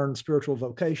discern spiritual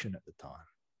vocation at the time,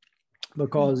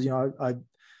 because, you know, I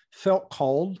felt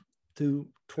called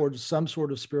towards some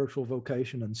sort of spiritual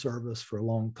vocation and service for a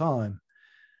long time,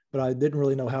 but I didn't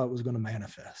really know how it was going to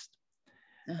manifest.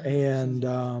 And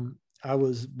I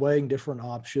was weighing different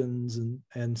options.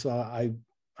 And so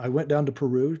I went down to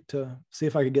Peru to see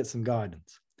if I could get some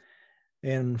guidance.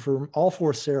 And for all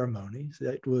 4 ceremonies,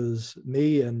 it was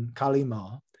me and Kali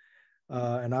Ma,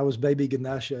 and I was baby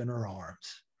Ganesha in her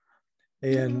arms.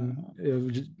 And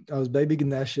I was baby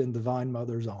Ganesha in Divine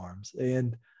Mother's arms.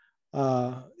 And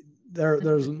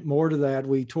there's more to that.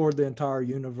 We toured the entire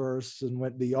universe and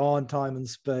went beyond time and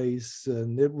space,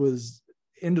 and it was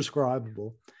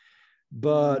indescribable.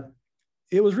 But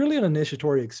it was really an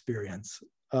initiatory experience.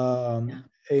 And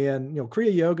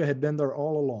Kriya Yoga had been there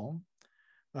all along.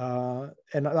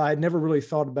 And I had never really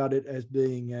thought about it as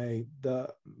being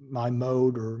my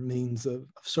mode or means of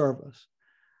service.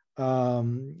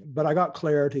 But I got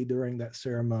clarity during that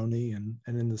ceremony and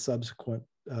in the subsequent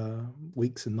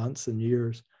weeks and months and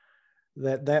years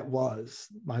that was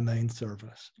my main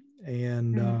service.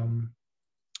 And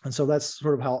so that's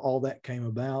sort of how all that came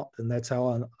about. And that's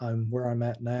how I'm where I'm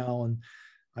at now. And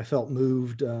I felt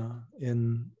moved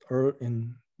in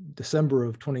December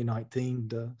of 2019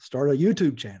 to start a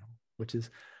YouTube channel, which is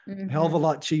a hell of a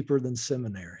lot cheaper than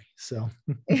seminary. So.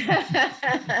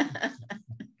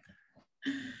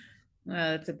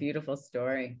 Wow, that's a beautiful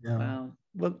story. Yeah. Wow.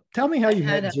 Well, tell me how you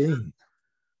met Jean.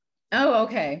 Oh,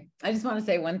 okay. I just want to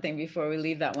say one thing before we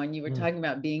leave that one. You were talking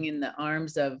about being in the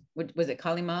arms of, was it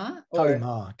Kali Ma? Kali,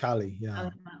 yeah.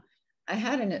 Kali Ma. I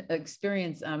had an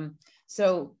experience.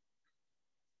 So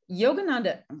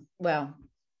Yogananda, well,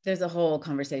 there's a whole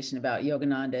conversation about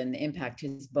Yogananda and the impact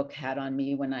his book had on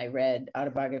me when I read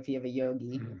Autobiography of a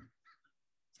Yogi.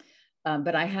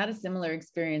 But I had a similar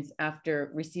experience after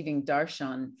receiving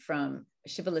darshan from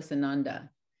Shivalisananda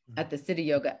at the Siddha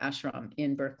Yoga Ashram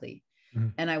in Berkeley.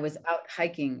 And I was out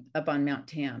hiking up on Mount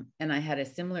Tam, and I had a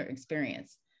similar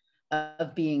experience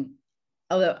of being,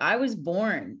 although I was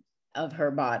born of her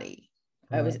body,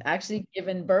 I was actually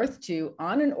given birth to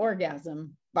on an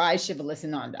orgasm by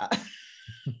Shivalisananda.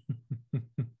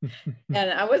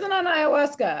 And I wasn't on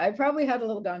ayahuasca. I probably had a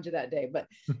little ganja that day, but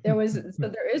there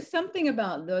is something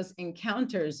about those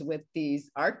encounters with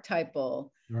these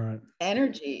archetypal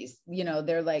energies. You know,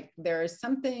 there is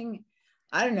something,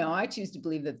 I don't know. I choose to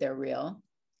believe that they're real.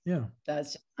 Yeah.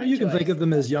 That's you can think of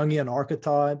them as Jungian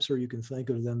archetypes, or you can think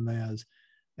of them as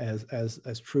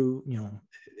true, you know,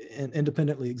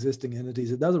 independently existing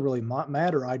entities. It doesn't really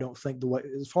matter. I don't think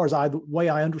as far as the way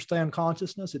I understand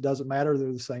consciousness, it doesn't matter.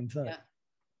 They're the same thing. Yeah.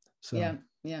 So.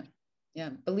 Yeah.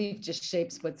 Belief just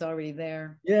shapes what's already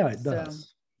there. Yeah, it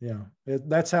does. Yeah.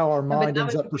 That's how our mind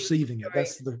ends up perceiving it.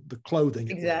 That's the clothing.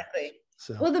 Exactly.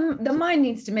 So. Well, the mind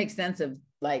needs to make sense of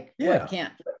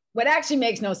what actually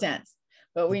makes no sense,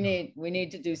 but we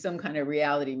need to do some kind of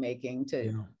reality making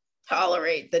to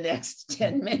tolerate the next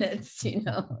 10 minutes, you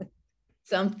know,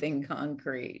 something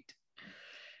concrete.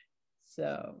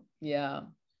 So, yeah.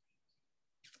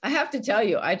 I have to tell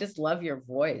you, I just love your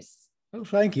voice. Oh,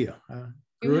 thank you.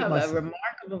 You have a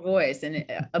remarkable voice, and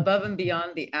above and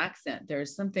beyond the accent,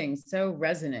 there's something so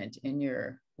resonant in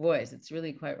your voice. It's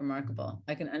really quite remarkable.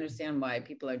 I can understand why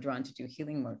people are drawn to do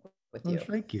healing work with you.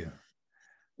 Thank you.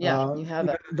 Yeah, you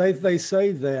have they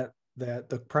say that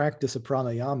the practice of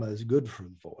pranayama is good for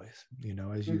the voice, you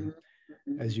know, as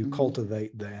you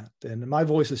cultivate that. And my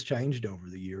voice has changed over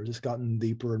the years. It's gotten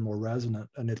deeper and more resonant,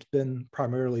 and it's been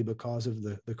primarily because of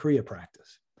the Kriya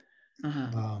practice.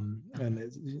 And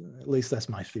at least that's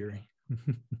my theory.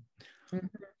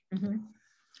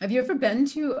 Have you ever been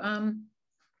to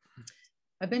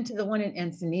I've been to the one in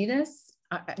Encinitas.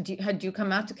 Had you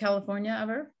come out to California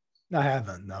ever? I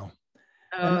haven't, no.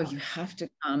 Oh, you have to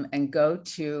come and go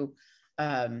to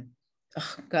oh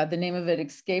God, the name of it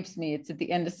escapes me. It's at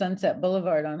the end of Sunset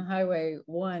Boulevard on Highway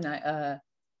 1.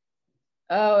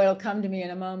 It'll come to me in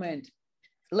a moment.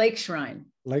 Lake Shrine.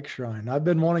 I've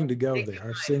been wanting to go there.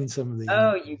 I've seen some of the.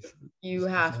 Oh, you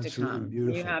have to come.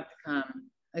 Beautiful. You have to come.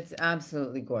 It's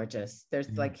absolutely gorgeous. There's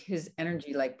like his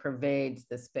energy like pervades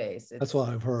the space. That's what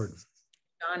I've heard.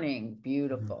 Stunning,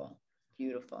 beautiful,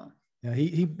 beautiful. Yeah,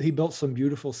 he built some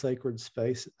beautiful sacred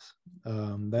spaces.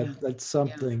 That's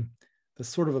something that's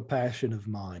sort of a passion of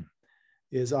mine.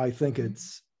 I think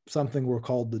it's something we're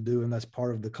called to do, and that's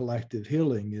part of the collective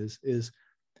healing.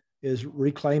 Is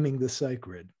reclaiming the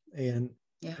sacred and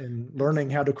learning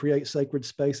how to create sacred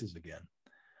spaces again.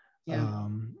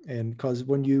 And because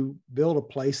when you build a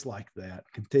place like that,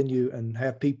 continue and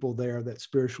have people there that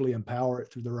spiritually empower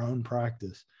it through their own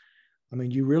practice, I mean,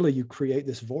 you create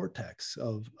this vortex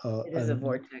of it is a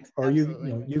vortex. Or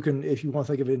you can, if you want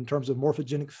to think of it in terms of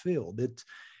morphogenic field,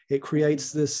 it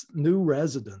creates this new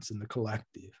resonance in the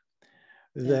collective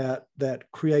that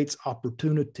creates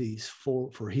opportunities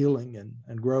for healing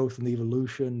and growth and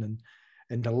evolution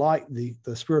and to light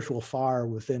the spiritual fire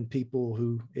within people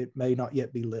who it may not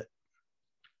yet be lit.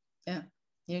 Yeah.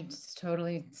 You're just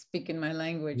totally speaking my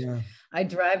language. Yeah. I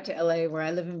drive to LA, where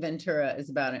I live in Ventura is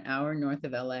about an hour north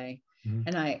of LA. Mm-hmm.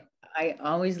 And I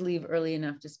always leave early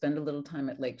enough to spend a little time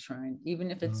at Lake Shrine,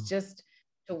 even if it's just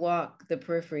to walk the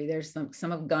periphery. There's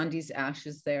some of Gandhi's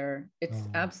ashes there. It's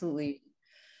absolutely,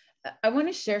 I want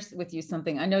to share with you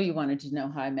something. I know you wanted to know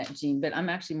how I met Jean, but I'm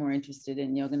actually more interested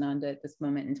in Yogananda at this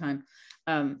moment in time.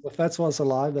 If that's what's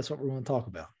alive, that's what we're going to talk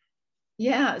about.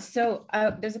 Yeah. So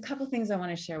there's a couple of things I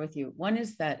want to share with you. One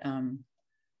is that, and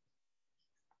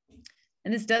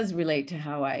this does relate to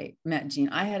how I met Jean.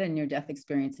 I had a near-death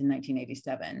experience in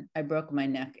 1987. I broke my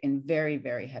neck in very,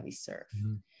 very heavy surf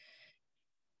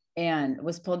and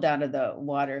was pulled out of the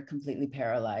water, completely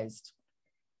paralyzed.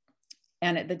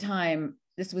 And at the time,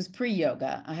 this was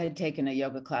pre-yoga. I had taken a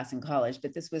yoga class in college,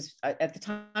 but this was, at the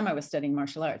time I was studying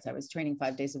martial arts. I was training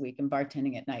 5 days a week and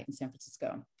bartending at night in San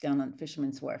Francisco, down on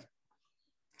Fisherman's Wharf.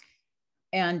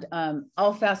 And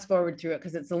I'll fast forward through it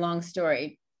because it's a long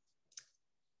story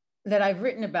that I've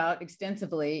written about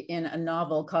extensively in a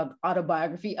novel called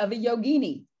Autobiography of a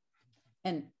Yogini.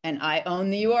 And I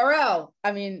own the URL.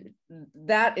 I mean,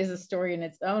 that is a story in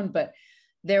its own, but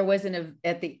there was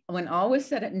when all was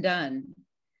said and done,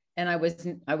 and I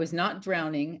was not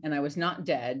drowning, and I was not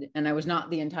dead, and I was not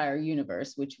the entire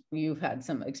universe, which you've had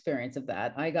some experience of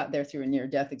that. I got there through a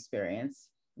near-death experience,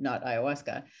 not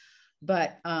ayahuasca,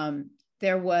 but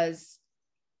there was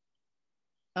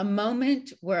a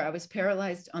moment where I was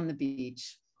paralyzed on the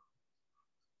beach.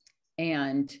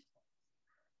 And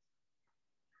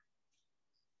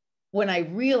when I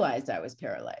realized I was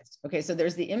paralyzed, okay, so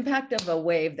there's the impact of a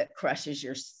wave that crushes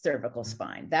your cervical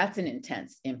spine. That's an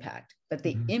intense impact. But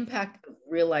the impact of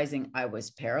realizing I was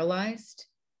paralyzed,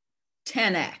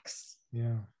 10x.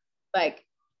 Yeah. Like,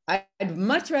 I'd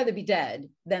much rather be dead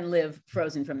than live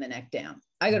frozen from the neck down.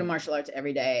 I go to martial arts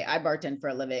every day. I bartend for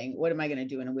a living. What am I going to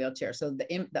do in a wheelchair? So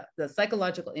the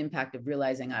psychological impact of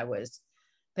realizing I was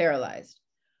paralyzed,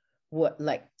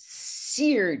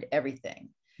 seared everything.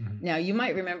 Now, you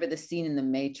might remember the scene in The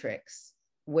Matrix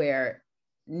where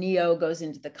Neo goes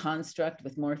into the construct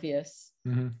with Morpheus.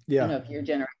 Yeah. I don't know if your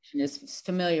generation is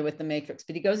familiar with The Matrix,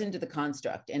 but he goes into the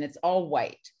construct and it's all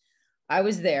white. I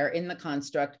was there in the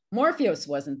construct. Morpheus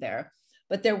wasn't there,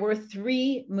 but there were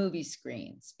 3 movie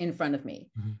screens in front of me.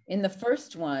 In the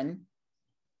first one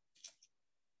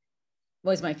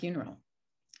was my funeral,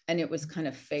 and it was kind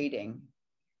of fading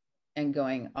and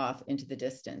going off into the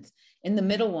distance. In the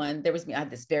middle one, there was me. I had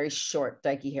this very short,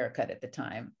 dykey haircut at the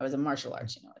time. I was a martial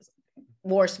arts, I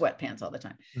wore sweatpants all the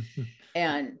time.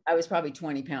 And I was probably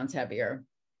 20 pounds heavier.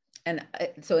 And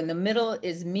so in the middle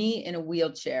is me in a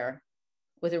wheelchair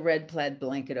with a red plaid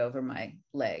blanket over my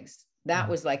legs. That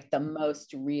was like the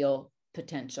most real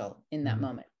potential in that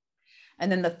moment.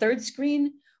 And then the third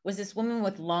screen was this woman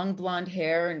with long blonde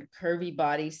hair and curvy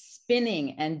body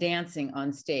spinning and dancing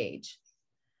on stage.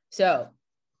 So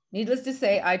needless to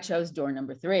say, I chose door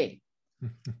number 3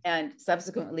 and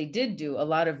subsequently did do a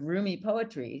lot of Rumi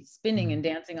poetry, spinning and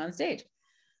dancing on stage.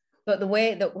 But the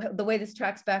way this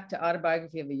tracks back to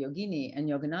Autobiography of a Yogini and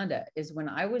Yogananda is when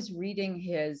I was reading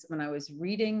his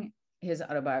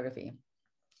autobiography,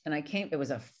 and it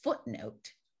was a footnote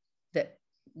that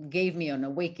gave me an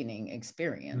awakening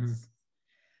experience.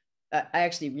 I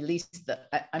actually released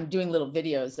I'm doing little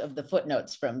videos of the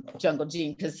footnotes from Jungle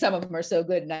Gene because some of them are so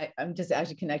good. And I'm just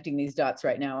actually connecting these dots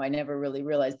right now. I never really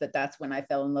realized that that's when I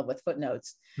fell in love with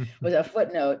footnotes, was a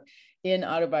footnote in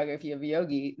Autobiography of a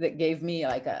Yogi that gave me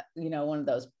like one of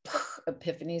those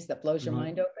epiphanies that blows your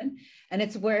mind open. And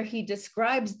it's where he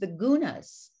describes the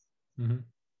gunas,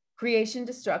 creation,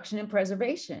 destruction, and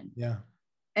preservation. Yeah.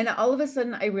 And all of a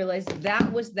sudden I realized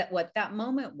what that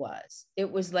moment was. It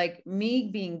was like me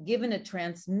being given a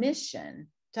transmission.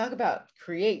 Talk about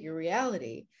create your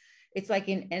reality. It's like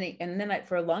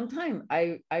for a long time,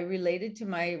 I related to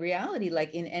my reality,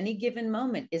 like in any given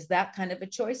moment, is that kind of a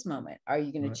choice moment. Are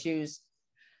you going to choose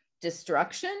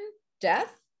destruction,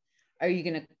 death? Are you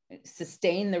going to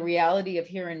sustain the reality of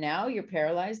here and now? You're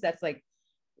paralyzed. That's like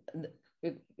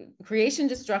creation,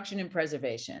 destruction, and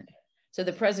preservation. So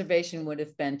the preservation would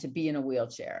have been to be in a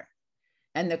wheelchair,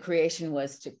 and the creation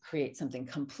was to create something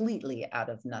completely out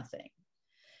of nothing.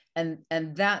 And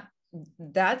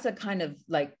that's a kind of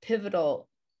like pivotal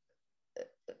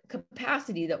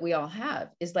capacity that we all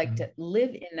have, is like to live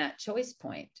in that choice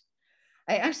point.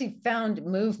 I actually found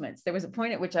movements. There was a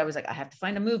point at which I was like, I have to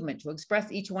find a movement to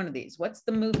express each one of these. What's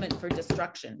the movement for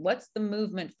destruction? What's the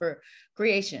movement for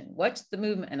creation? What's the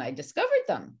movement? And I discovered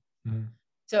them.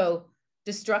 So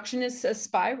destruction is a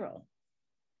spiral.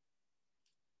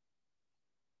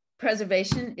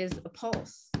 Preservation is a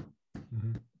pulse.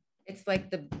 It's like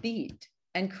the beat.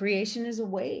 and creation is a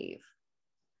wave.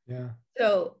 Yeah.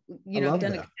 So, you know, I've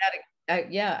done that. ecstatic.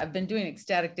 I've been doing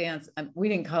ecstatic dance. We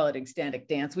didn't call it ecstatic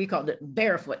dance. We called it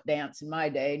barefoot dance in my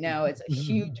day. Now it's a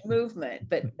huge movement,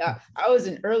 but I was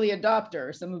an early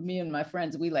adopter. Some of me and my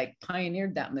friends, we like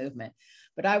pioneered that movement.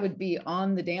 But I would be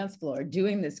on the dance floor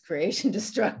doing this creation,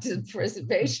 destructive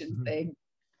preservation thing.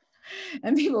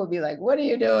 And people would be like, what are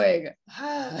you doing?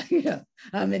 You know,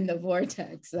 I'm in the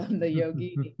vortex. I'm the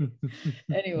yogini.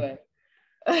 Anyway.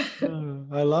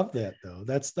 I love that though.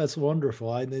 That's wonderful.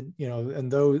 I did, you know, and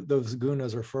those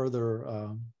gunas are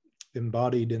further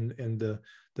embodied in the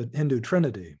Hindu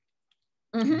Trinity.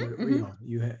 You know,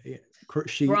 you have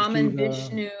Brahman, Shiva,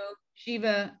 Vishnu,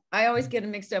 Shiva. I always get them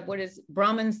mixed up. What is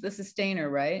Brahman's the sustainer,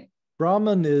 right?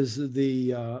 Brahman is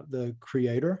the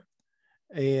creator,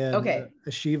 and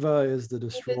Shiva is the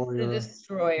destroyer. The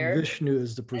destroyer. Vishnu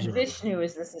is the preserver. And Vishnu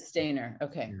is the sustainer.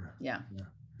 Okay. Yeah.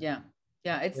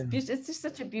 It's just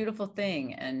such a beautiful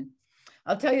thing. And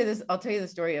I'll tell you the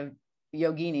story of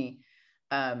Yogini.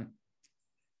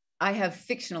 I have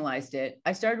fictionalized it.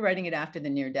 I started writing it after the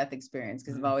near-death experience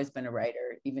because I've always been a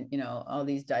writer, even, you know, all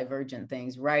these divergent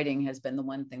things. Writing has been the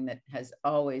one thing that has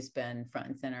always been front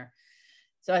and center.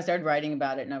 So I started writing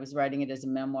about it, and I was writing it as a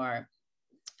memoir.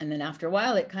 And then after a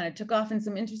while, it kind of took off in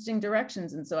some interesting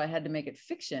directions. And so I had to make it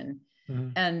fiction.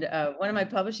 And one of my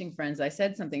publishing friends, I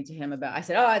said something to him about, I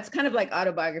said, oh, it's kind of like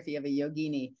autobiography of a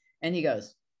yogini. And he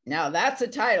goes, now that's a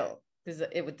title. Because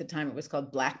at the time it was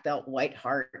called Black Belt White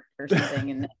Heart or something.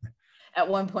 And at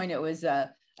one point it was, I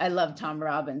love Tom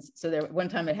Robbins. So one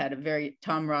time it had a very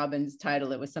Tom Robbins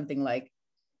title. It was something like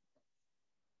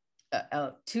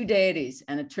 2 deities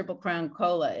and a triple crown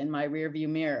cola in my rearview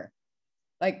mirror.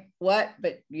 Like what?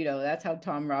 But you know, that's how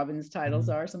Tom Robbins titles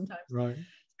are sometimes. Right.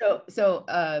 So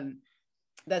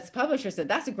that's publisher said,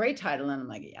 that's a great title. And I'm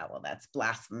like, yeah, well, that's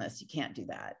blasphemous. You can't do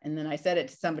that. And then I said it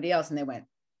to somebody else and they went,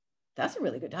 that's a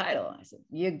really good title. I said,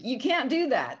 you can't do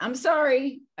that. I'm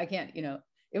sorry. I can't, you know,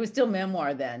 it was still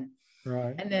memoir then.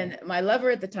 Right. And then my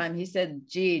lover at the time, he said,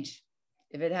 Jeej,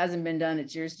 if it hasn't been done,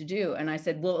 it's yours to do. And I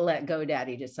said, we'll let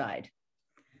GoDaddy decide.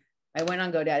 I went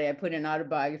on GoDaddy. I put in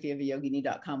autobiography of a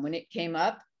yogini.com. When it came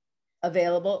up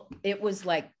available, it was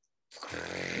like,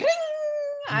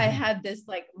 I had this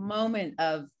like moment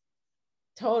of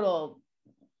total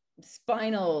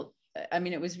spinal. I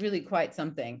mean, it was really quite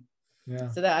something. Yeah.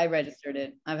 So that I registered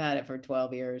it. I've had it for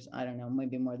 12 years. I don't know,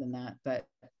 maybe more than that. But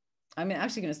I'm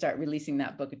actually going to start releasing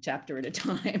that book a chapter at a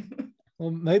time.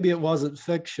 Well, maybe it wasn't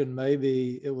fiction.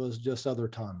 Maybe it was just other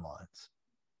timelines.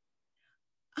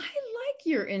 I like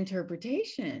your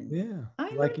interpretation. Yeah.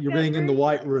 I like you're being in the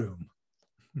white room.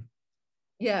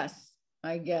 Yes,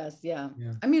 I guess. Yeah.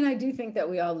 I mean, I do think that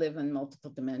we all live in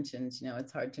multiple dimensions. You know,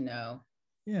 it's hard to know.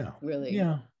 Yeah. Really.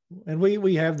 Yeah. And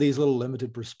we have these little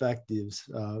limited perspectives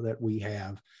that we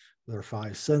have with our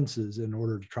five senses in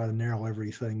order to try to narrow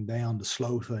everything down, to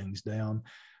slow things down,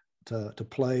 to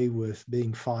play with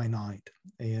being finite.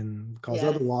 And because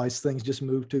otherwise things just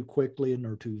move too quickly and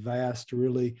are too vast to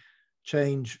really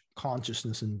change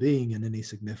consciousness and being in any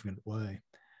significant way.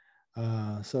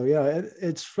 So yeah,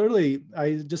 it's really,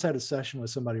 I just had a session with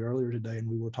somebody earlier today and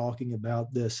we were talking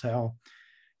about this, how,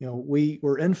 you know,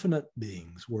 we're infinite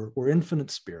beings, we're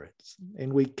infinite spirits,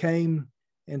 and we came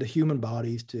into human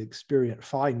bodies to experience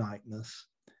finiteness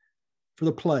for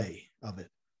the play of it,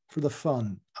 for the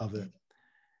fun of it.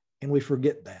 And we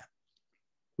forget that.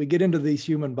 We get into these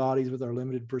human bodies with our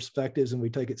limited perspectives and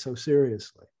we take it so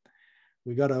seriously.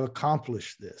 We got to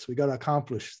accomplish this, we got to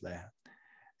accomplish that.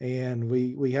 And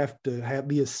we have to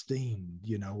be esteemed,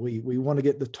 you know, we want to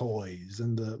get the toys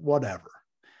and the whatever.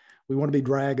 We want to be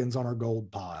dragons on our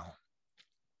gold pile.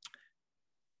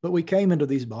 But we came into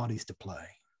these bodies to play.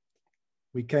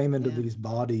 We came into these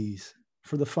bodies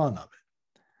for the fun of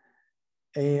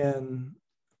it. And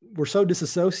we're so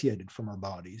disassociated from our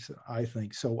bodies, I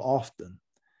think, so often.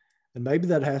 And maybe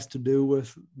that has to do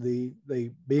with the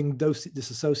being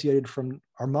disassociated from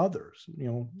our mothers, you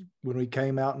know, when we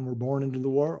came out and were born into the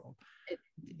world.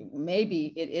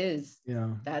 Maybe it is. Yeah.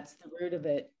 That's the root of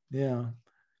it. Yeah.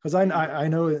 Because I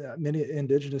know many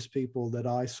indigenous people that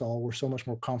I saw were so much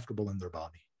more comfortable in their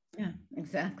body. Yeah,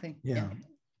 exactly. Yeah.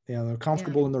 Yeah. They're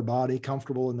comfortable in their body,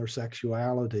 comfortable in their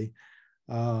sexuality.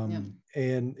 And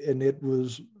it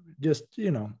was just, you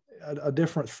know, a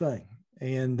different thing.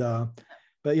 And,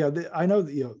 but yeah, I know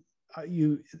that, you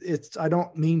know, I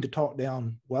don't mean to talk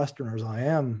down Westerners.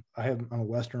 I'm a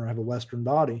Westerner, I have a Western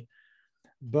body,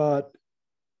 but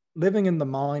living in the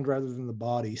mind rather than the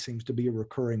body seems to be a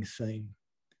recurring theme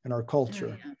in our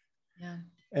culture.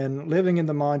 And living in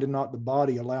the mind and not the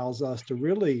body allows us to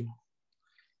really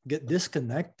get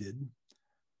disconnected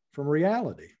from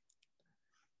reality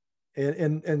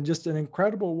in just an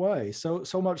incredible way. So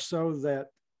much so that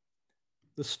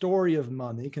the story of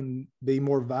money can be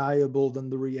more valuable than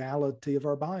the reality of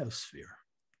our biosphere.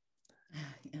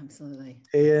 Absolutely.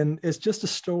 And it's just a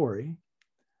story,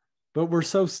 but we're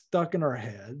so stuck in our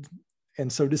head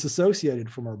and so disassociated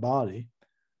from our body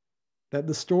that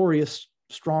the story is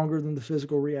stronger than the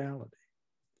physical reality.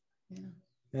 Yeah.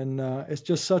 And it's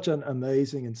just such an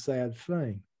amazing and sad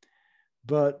thing.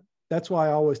 But that's why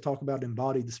I always talk about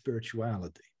embodied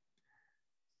spirituality.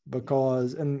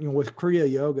 Because, and with Kriya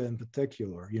Yoga in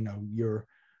particular, you're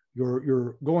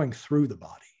going through the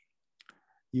body.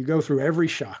 You go through every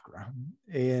chakra,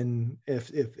 and if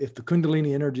the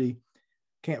Kundalini energy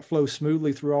can't flow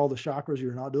smoothly through all the chakras,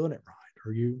 you're not doing it right,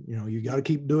 or you got to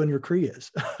keep doing your kriyas.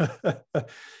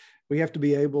 We have to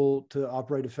be able to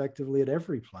operate effectively at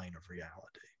every plane of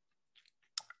reality,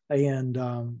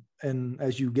 and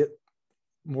as you get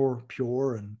more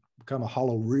pure and become a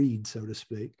hollow reed, so to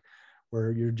speak,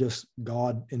 where you're just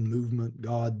God in movement,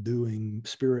 God doing,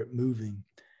 spirit moving,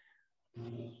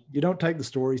 you don't take the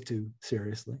stories too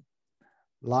seriously.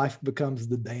 Life becomes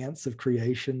the dance of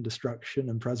creation, destruction,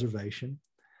 and preservation.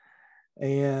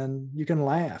 And you can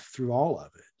laugh through all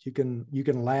of it. You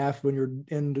can laugh when you're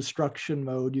in destruction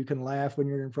mode. You can laugh when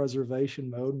you're in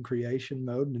preservation mode and creation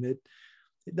mode. And it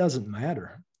doesn't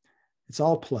matter. It's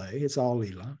all play. It's all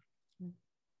lila.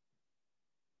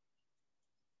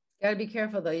 Got to be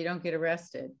careful, though. You don't get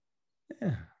arrested.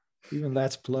 Yeah, even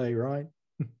that's play, right?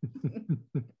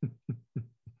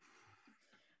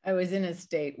 I was in a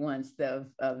state once of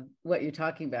what you're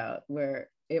talking about, where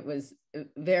it was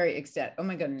very ecstatic. Oh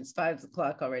my goodness, it's 5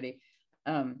 o'clock already.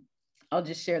 I'll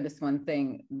just share this one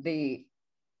thing. The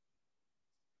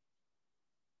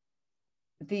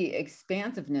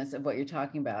expansiveness of what you're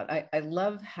talking about. I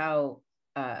love how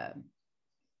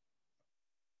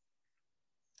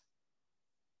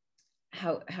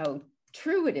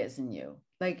true it is in you.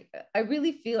 Like, I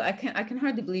really feel, I can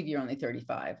hardly believe you're only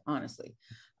 35, honestly.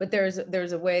 But there's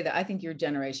a way that I think your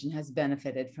generation has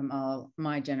benefited from all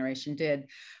my generation did.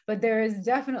 But there is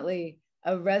definitely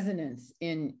a resonance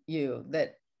in you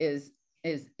that is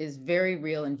very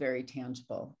real and very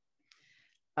tangible.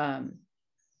 I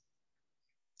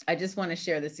just want to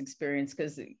share this experience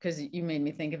because you made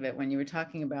me think of it when you were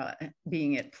talking about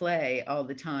being at play all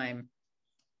the time.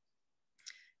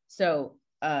 So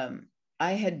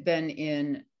I had been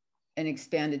in an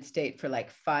expanded state for like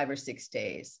 5 or 6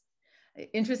 days.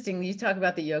 Interesting, you talk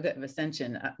about the yoga of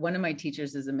ascension. One of my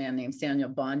teachers is a man named Samuel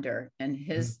Bonder, and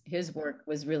his work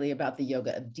was really about the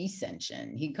yoga of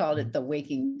descension. He called it the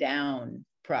waking down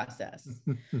process.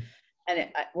 And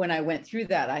when I went through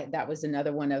that, that was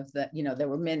another one of the, there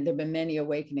have been many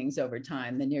awakenings over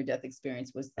time. The near-death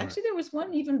experience was, actually, there was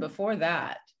one even before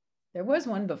that. There was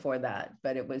one before that,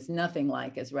 but it was nothing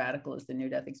like as radical as the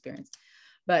near-death experience.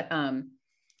 But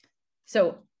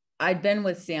so I'd been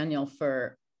with Samuel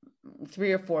for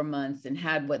 3 or 4 months and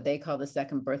had what they call the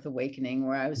second birth awakening,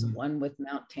 where I was one with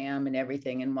Mount Tam and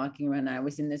everything and walking around. I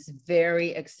was in this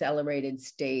very accelerated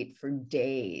state for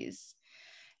days.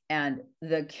 And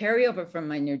the carryover from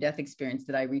my near-death experience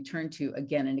that I returned to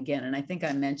again and again, and I think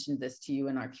I mentioned this to you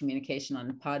in our communication on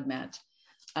the pod match,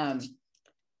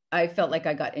 I felt like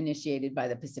I got initiated by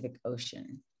the Pacific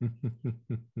Ocean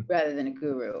rather than a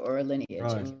guru or a lineage.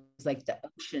 Right. It was like the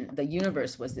ocean, the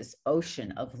universe was this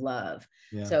ocean of love.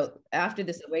 Yes. So after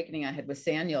this awakening I had with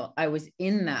Samuel, I was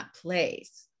in that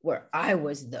place where I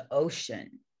was the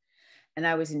ocean. And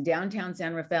I was in downtown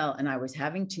San Rafael and I was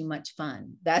having too much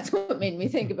fun. That's what made me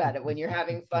think about it. When you're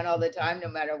having fun all the time, no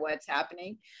matter what's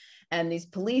happening. And these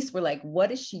police were like,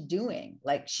 what is she doing?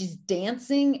 Like, she's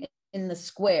dancing in the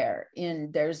square,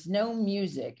 there's no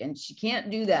music and she can't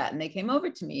do that. And they came over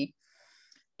to me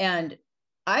and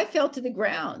I fell to the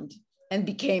ground and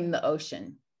became the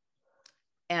ocean.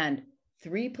 And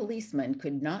 3 policemen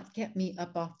could not get me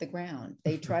up off the ground.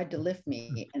 They tried to lift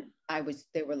me and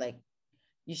they were like,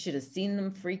 you should have seen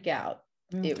them freak out.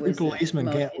 It 3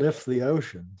 policemen can't lift the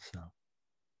ocean. So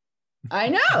I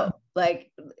know,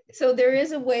 so there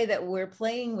is a way that we're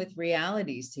playing with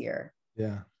realities here.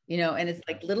 Yeah. And it's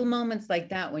like little moments like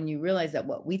that when you realize that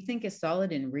what we think is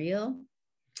solid and real,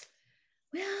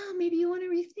 well, maybe you want to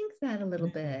rethink that a little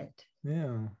bit.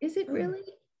 Yeah. Is it really?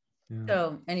 Yeah.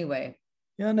 So anyway.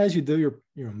 Yeah, and as you do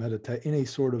your meditate, any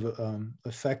sort of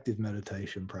effective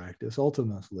meditation practice,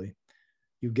 ultimately,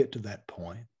 you get to that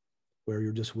point where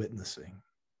you're just witnessing,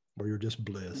 where you're just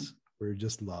bliss, where you're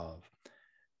just love,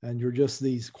 and you're just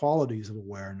these qualities of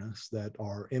awareness that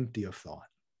are empty of thought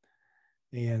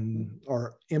and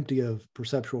are empty of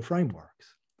perceptual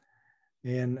frameworks.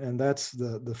 And that's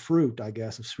the fruit, I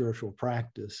guess, of spiritual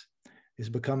practice, is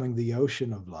becoming the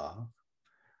ocean of love,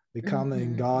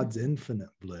 becoming God's infinite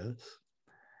bliss,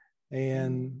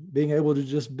 and being able to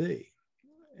just be.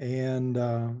 And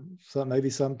so maybe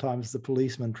sometimes the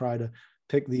policemen try to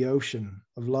pick the ocean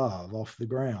of love off the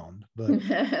ground, but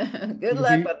good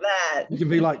luck with that. You can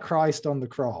be like Christ on the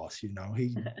cross. You know,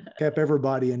 he kept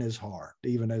everybody in his heart,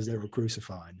 even as they were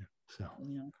crucifying him. So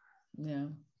yeah.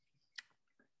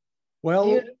 Well,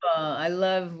 beautiful. I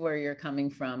love where you're coming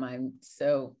from. I'm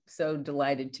so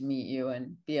delighted to meet you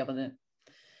and be able to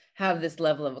have this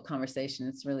level of a conversation.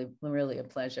 It's really a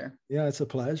pleasure. Yeah, it's a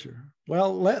pleasure.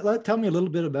 Well, tell me a little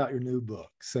bit about your new book,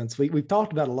 since we've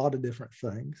talked about a lot of different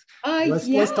things.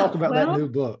 Let's talk about that new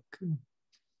book.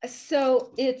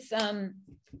 So it's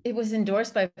it was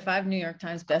endorsed by 5 New York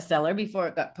Times bestseller before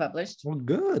it got published. Well,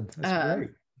 good. That's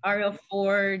great. Ariel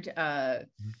Ford,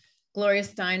 Gloria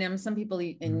Steinem. Some people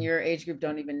in your age group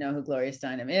don't even know who Gloria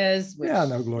Steinem is. Yeah, I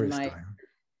know Gloria Steinem.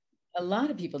 A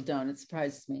lot of people don't. It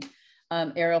surprises me.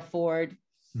 Ariel Ford,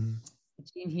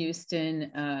 Jean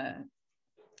Houston.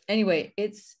 Anyway,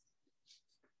 it's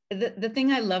the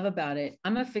thing I love about it.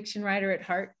 I'm a fiction writer at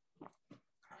heart,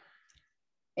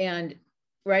 and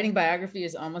writing biography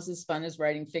is almost as fun as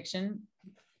writing fiction.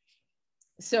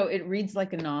 So it reads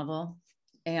like a novel,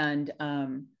 and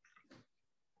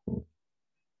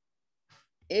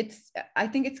I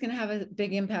think it's going to have a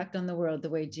big impact on the world the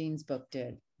way Jean's book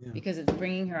did, because it's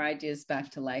bringing her ideas back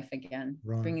to life again,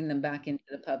 bringing them back into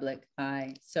the public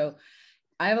eye. So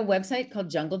I have a website called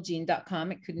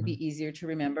junglejean.com. It couldn't be easier to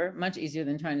remember, much easier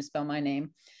than trying to spell my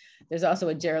name. There's also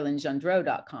a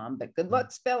GeralynGendreau.com, but good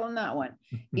luck spelling that one.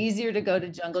 Easier to go to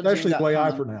junglejean.com. Especially the way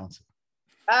I pronounce it.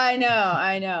 I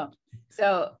know.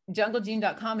 So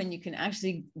junglejean.com, and you can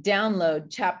actually download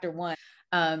chapter 1.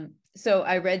 So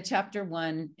I read chapter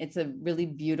 1. It's a really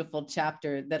beautiful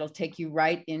chapter that'll take you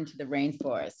right into the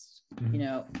rainforest, you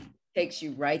know, takes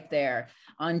you right there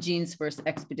on Jean's first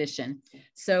expedition.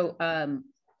 So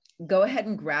go ahead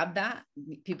and grab that.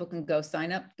 People can go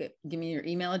sign up. Give me your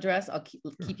email address. I'll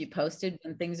keep you posted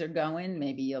when things are going.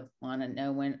 Maybe you'll want to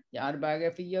know when the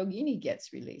autobiography Yogini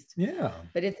gets released. Yeah.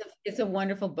 But it's a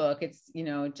wonderful book. It's, you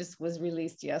know, it just was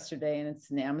released yesterday, and it's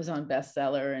an Amazon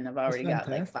bestseller, and I've already got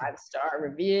like 5-star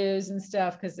reviews and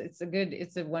stuff, because it's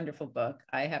a wonderful book.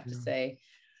 I have to say,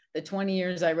 the 20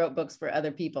 years I wrote books for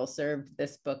other people served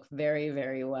this book very,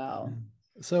 very well.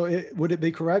 So would it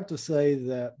be correct to say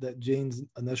that Jean's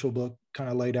initial book kind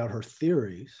of laid out her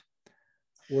theories,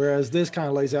 whereas this kind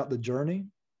of lays out the journey?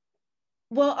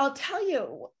 Well, I'll tell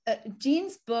you,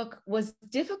 Jean's book was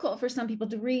difficult for some people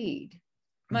to read.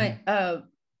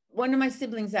 One of my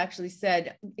siblings actually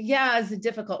said, yeah, it's a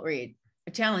difficult read,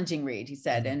 a challenging read, he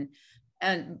said.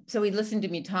 And so he listened to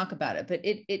me talk about it, but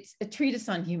it's a treatise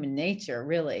on human nature,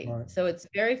 really. Right. So it's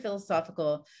very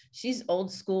philosophical. She's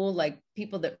old school, like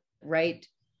people that write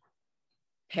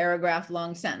paragraph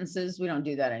long sentences. We don't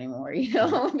do that anymore, you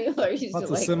know. People are used Lots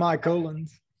to of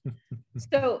semicolons.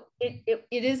 So it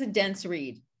is a dense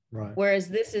read, right? Whereas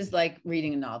this is like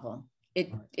reading a novel.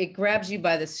 It grabs you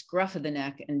by the scruff of the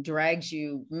neck and drags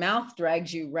you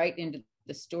right into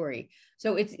the story.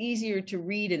 So it's easier to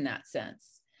read in that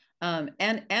sense,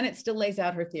 and it still lays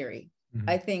out her theory.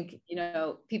 I think, you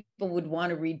know, people would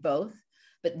want to read both,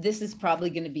 but this is probably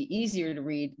going to be easier to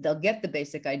read. They'll get the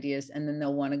basic ideas, and then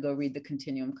they'll want to go read the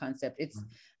continuum concept.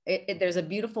 There's a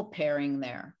beautiful pairing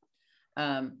there.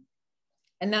 And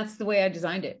that's the way I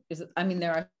designed it.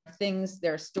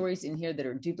 There are stories in here that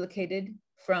are duplicated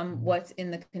from what's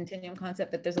in the continuum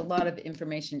concept, but there's a lot of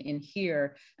information in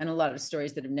here and a lot of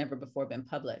stories that have never before been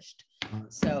published.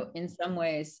 So in some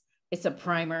ways it's a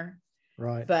primer,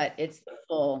 right? But it's the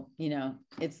full, you know,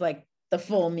 it's like the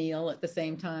full meal at the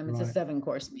same time. It's a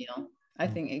 7-course meal. I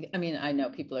know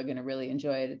people are going to really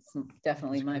enjoy it. It's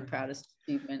definitely my proudest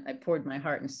achievement. I poured my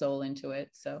heart and soul into it.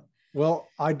 So, well,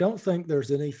 I don't think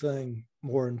there's anything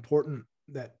more important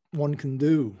that one can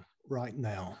do right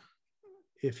now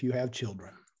if you have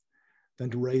children than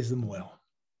to raise them well.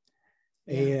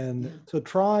 And to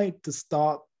try to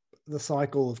stop the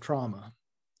cycle of trauma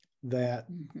that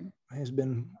has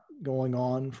been going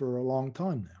on for a long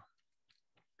time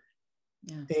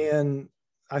now. And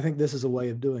I think this is a way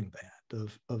of doing that,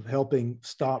 of helping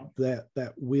stop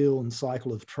that wheel and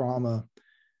cycle of trauma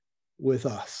with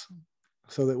us,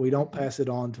 so that we don't pass it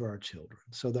on to our children,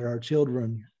 so that our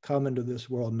children come into this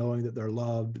world knowing that they're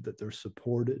loved, that they're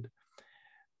supported,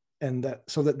 and that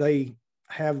so that they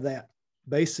have that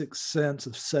basic sense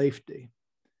of safety,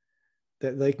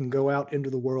 that they can go out into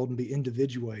the world and be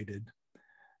individuated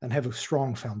and have a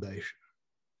strong foundation.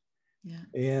 Yeah.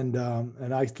 And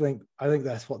I think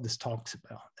that's what this talks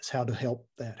about, is how to help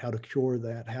that, how to cure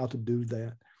that, how to do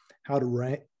that, how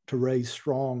to raise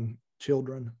strong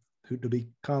children to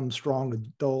become strong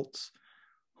adults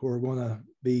who are going to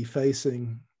be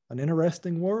facing an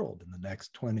interesting world in the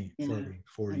next 20, 30,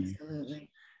 40 years.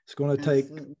 It's going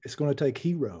to take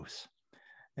heroes,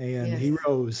 and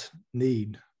heroes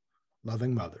need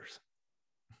loving mothers.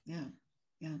 Yeah.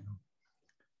 Yeah.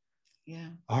 Yeah.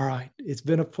 All right. It's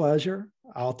been a pleasure.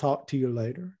 I'll talk to you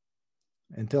later.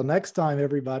 Until next time,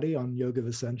 everybody, on Yoga of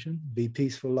Ascension, be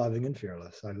peaceful, loving, and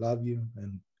fearless. I love you,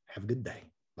 and have a good day.